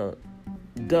kind of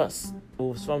dust. It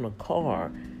was from the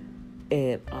car.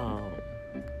 And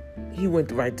he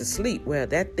went right to sleep. Well,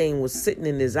 that thing was sitting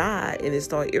in his eye and it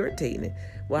started irritating it.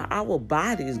 Well, our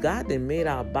bodies, God done made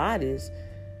our bodies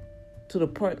to the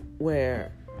point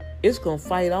where it's going to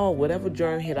fight off whatever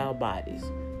germ hit our bodies.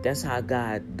 That's how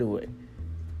God do it.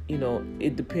 You know,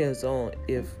 it depends on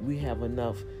if we have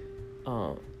enough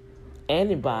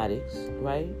antibodies,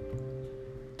 right,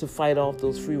 to fight off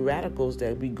those free radicals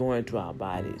that be going through our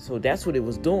body. So that's what it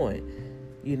was doing.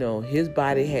 You know, his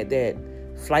body had that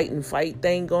flight and fight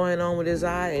thing going on with his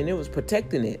eye, and it was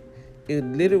protecting it. It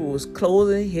literally was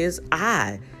closing his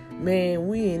eye. Man,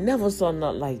 we ain't never saw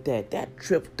nothing like that. That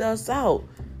tripped us out.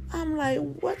 I'm like,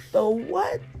 what the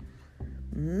what?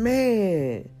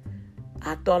 Man,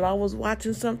 I thought I was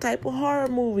watching some type of horror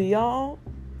movie, y'all.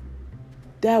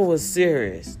 That was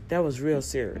serious. That was real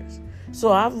serious.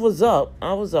 So I was up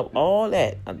all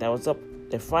that. I was up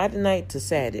the Friday night to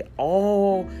Saturday,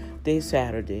 all day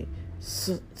Saturday.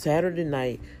 Saturday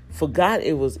night, forgot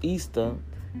it was Easter.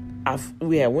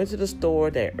 We had went to the store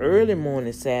that early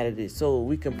morning Saturday so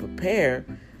we can prepare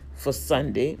for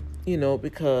Sunday, you know,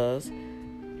 because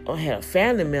I had a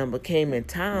family member came in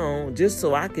town just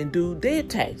so I can do their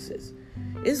taxes.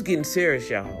 It's getting serious,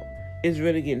 y'all. It's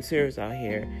really getting serious out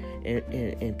here.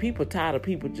 And people tired of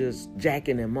people just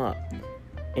jacking them up.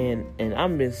 And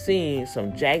I've been seeing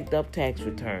some jacked up tax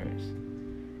returns.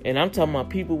 And I'm talking about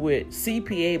people with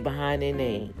CPA behind their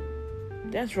name.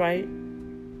 That's right.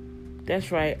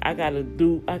 That's right. I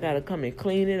gotta come and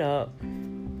clean it up,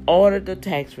 order the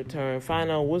tax return,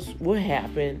 find out what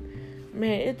happened.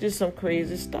 Man, it's just some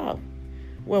crazy stuff.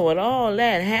 Well, with all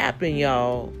that happened,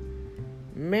 y'all,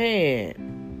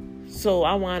 man, so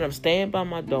I wound up staying by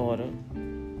my daughter,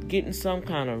 getting some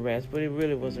kind of rest, but it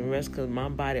really wasn't rest because my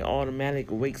body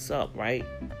automatically wakes up, right?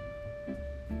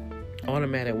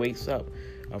 Automatic wakes up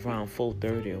around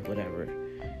 4:30 or whatever.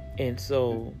 And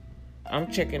so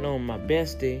I'm checking on my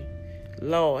bestie.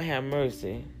 Lord have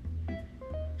mercy.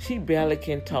 She barely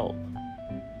can talk.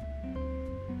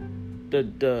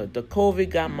 The COVID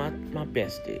got my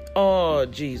bestie. Oh,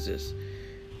 Jesus.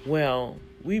 Well,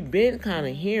 we've been kind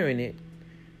of hearing it.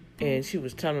 And she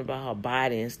was telling me about her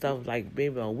body and stuff like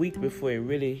maybe a week before it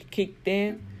really kicked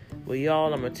in. Well,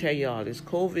 y'all, I'm going to tell y'all, this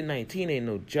COVID-19 ain't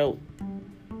no joke.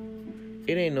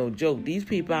 It ain't no joke. These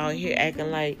people out here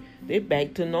acting like they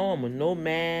back to normal. No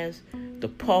masks. The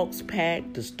parks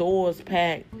packed. The stores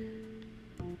packed.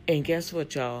 And guess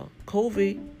what, y'all?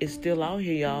 COVID is still out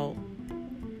here, y'all.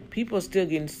 People are still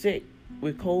getting sick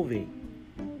with COVID.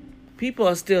 People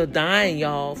are still dying,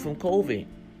 y'all, from COVID.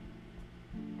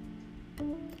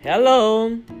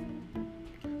 Hello.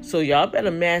 So y'all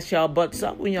better mask y'all butts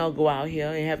up when y'all go out here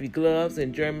and have your gloves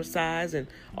and germicides and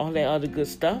all that other good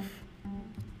stuff.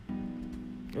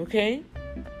 Okay?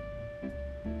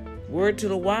 Word to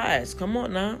the wise. Come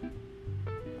on now.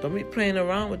 Don't be playing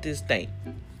around with this thing.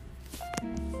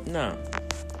 Nah.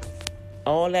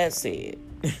 All that said.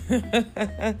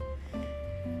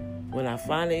 When I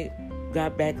finally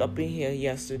got back up in here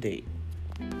yesterday,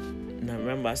 and I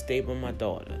remember I stayed with my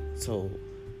daughter. So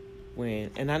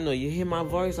and I know you hear my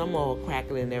voice, I'm all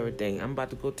crackling and everything. I'm about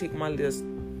to go take my little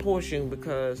portion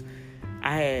because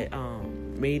I had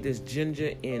made this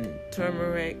ginger and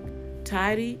turmeric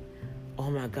tidy. Oh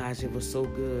my gosh, it was so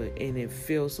good, and it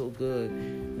feels so good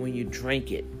when you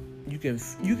drink it. You can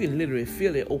literally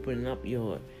feel it opening up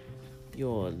your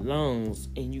lungs,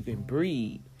 and you can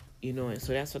breathe, you know. And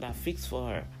so that's what I fixed for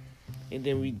her. And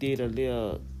then we did a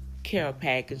little care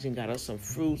package and got her some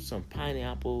fruits, some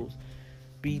pineapples,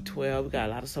 B12. We got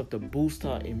a lot of stuff to boost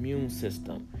her immune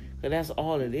system. Because that's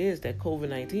all it is. That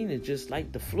COVID-19 is just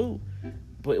like the flu,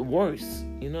 but worse.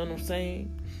 You know what I'm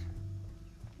saying?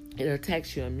 It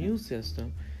attacks your immune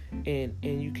system, and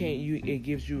it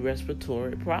gives you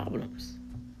respiratory problems.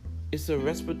 It's a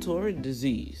respiratory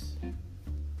disease,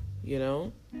 you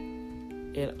know?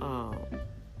 And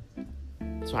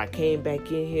so I came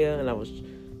back in here and I was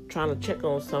trying to check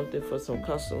on something for some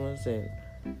customers, and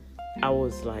I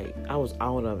was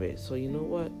out of it. So you know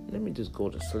what? Let me just go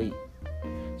to sleep.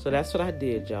 So that's what I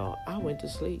did, y'all. I went to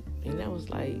sleep. And that was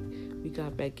like, we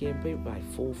got back in bed like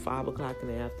 4, 5 o'clock in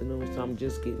the afternoon. So I'm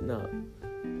just getting up,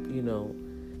 you know.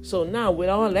 So now with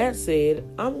all that said,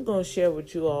 I'm going to share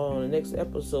with you all on the next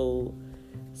episode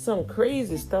some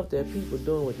crazy stuff that people are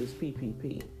doing with this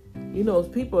PPP. You know,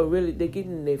 people are really, they're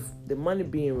getting the money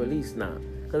being released now.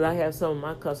 Because I have some of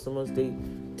my customers, they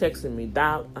texting me,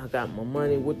 Doc, I got my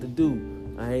money, what to do?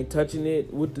 I ain't touching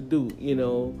it, what to do, you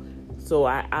know. So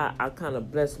I kind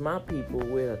of bless my people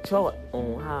with a chart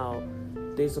on how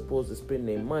they supposed to spend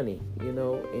their money, you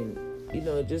know. And, you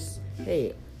know, just,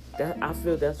 hey, I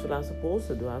feel that's what I'm supposed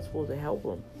to do. I'm supposed to help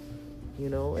them, you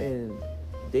know. And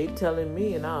they telling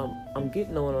me, and I'm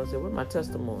getting on and saying, where's my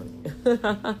testimony?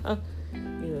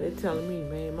 You know, they telling me,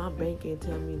 man, my bank ain't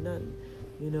telling me nothing,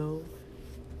 you know.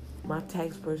 My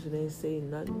tax person ain't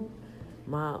saying nothing.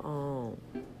 My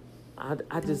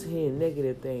I just hear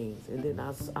negative things, and then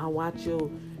I watch your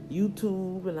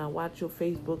YouTube and I watch your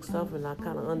Facebook stuff, and I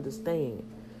kind of understand,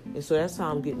 and so that's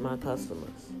how I'm getting my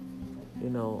customers. You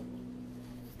know,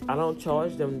 I don't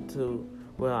charge them to.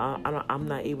 Well, I'm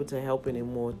not able to help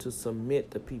anymore to submit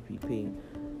the PPP,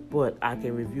 but I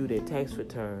can review their tax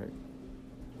return.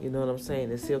 You know what I'm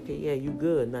saying? And say, okay, yeah, you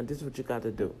good. Now this is what you got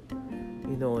to do.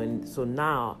 You know, and so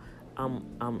now I'm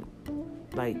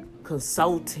like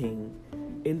consulting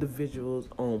individuals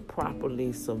on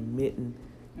properly submitting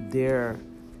their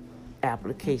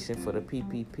application for the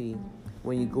PPP.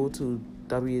 When you go to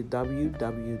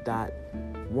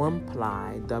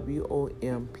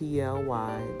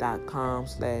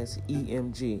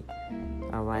www.womply.com/EMG.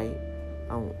 All right.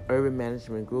 Urban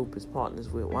Management Group is partners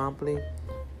with Womply,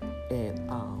 and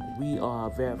we are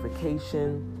a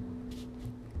verification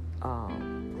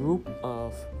group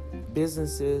of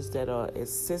businesses that are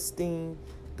assisting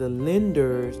the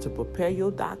lenders to prepare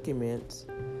your documents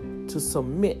to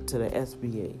submit to the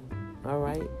SBA. All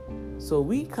right. So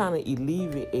we kind of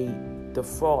alleviate the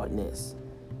fraudness.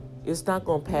 It's not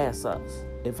going to pass us.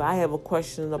 If I have a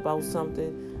question about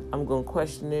something, I'm going to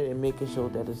question it and making sure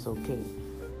that it's okay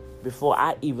before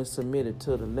I even submit it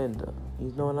to the lender.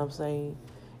 You know what I'm saying?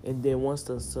 And then once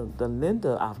the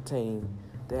lender obtains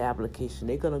the application,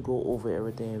 they're going to go over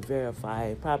everything and verify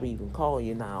and probably even call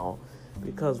you now.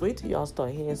 Because wait till y'all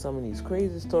start hearing some of these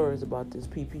crazy stories about this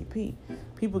PPP.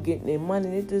 People getting their money,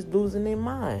 they're just losing their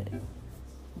mind.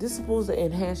 This is supposed to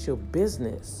enhance your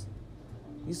business.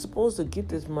 You're supposed to get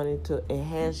this money to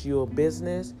enhance your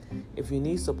business. If you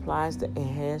need supplies to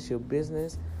enhance your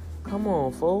business, come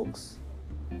on, folks.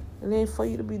 And then for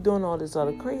you to be doing all this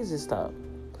other crazy stuff.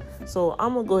 So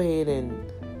I'm going to go ahead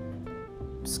and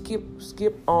skip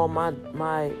all my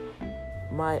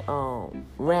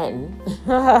ranting.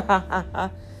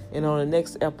 And on the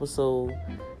next episode,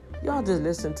 y'all just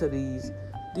listen to these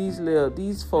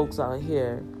folks out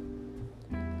here.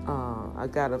 I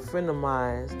got a friend of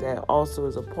mine that also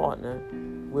is a partner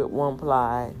with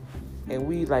Womply, and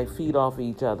we like feed off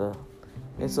each other.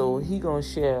 And so he gonna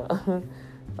share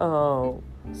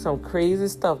some crazy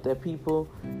stuff that people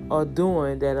are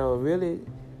doing that are really,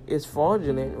 it's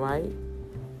fraudulent, right?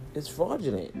 It's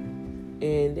fraudulent.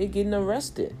 And they're getting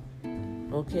arrested.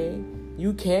 Okay?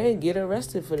 You can get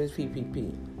arrested for this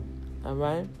PPP. All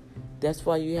right? That's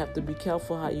why you have to be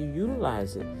careful how you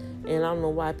utilize it. And I don't know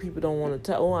why people don't want to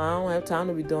tell, I don't have time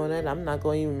to be doing that. I'm not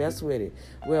going to even mess with it.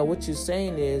 Well, what you're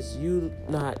saying is you're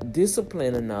not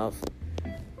disciplined enough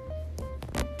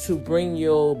to bring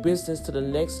your business to the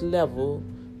next level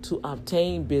to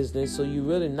obtain business. So you're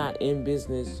really not in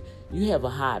business. You have a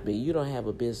hobby. You don't have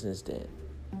a business then.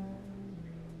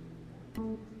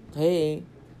 Hey,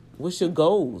 what's your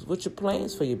goals? What's your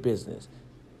plans for your business?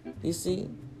 You see,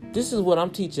 this is what I'm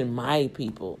teaching my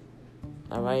people.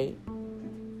 All right?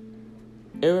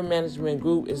 Urban Management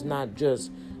Group is not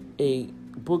just a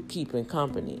bookkeeping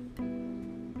company.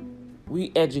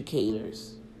 We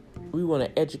educators. We want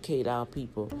to educate our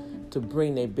people to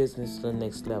bring their business to the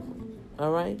next level.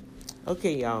 All right?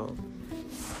 Okay, y'all.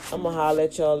 I'm going to holler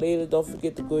at y'all later. Don't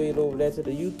forget to go ahead over there to the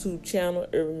YouTube channel,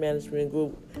 Urban Management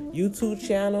Group YouTube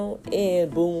channel, and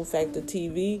Boom Factor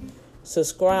TV.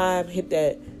 Subscribe, hit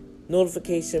that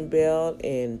notification bell,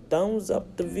 and thumbs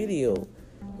up the video.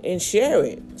 And share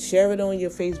it. Share it on your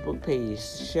Facebook page.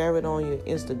 Share it on your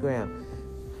Instagram.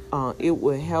 It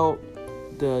will help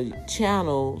the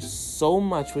channel so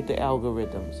much with the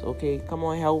algorithms. Okay? Come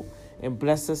on, help and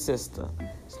bless a sister.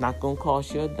 It's not going to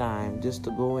cost you a dime just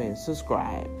to go and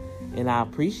subscribe. And I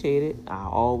appreciate it. I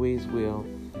always will.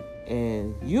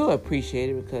 And you'll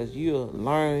appreciate it because you'll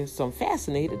learn some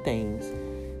fascinating things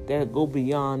that go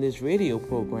beyond this radio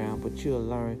program. But you'll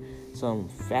learn some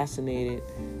fascinating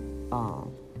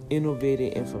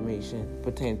innovative information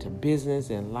pertaining to business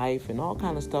and life and all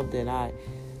kind of stuff that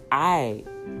I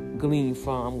glean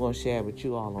from. I'm going to share with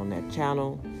you all on that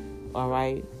channel. All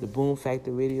right, the Boom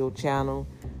Factor Radio channel.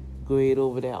 Go ahead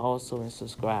over there also and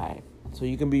subscribe so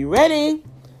you can be ready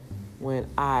when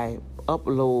I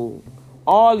upload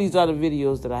all these other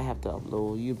videos that I have to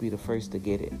upload. You'll be the first to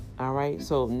get it. All right,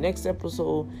 so next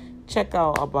episode, check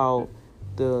out about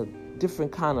the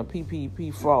different kind of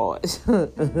PPP frauds.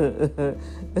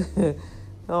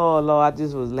 Oh Lord, I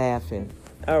just was laughing.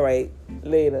 All right,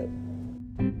 later.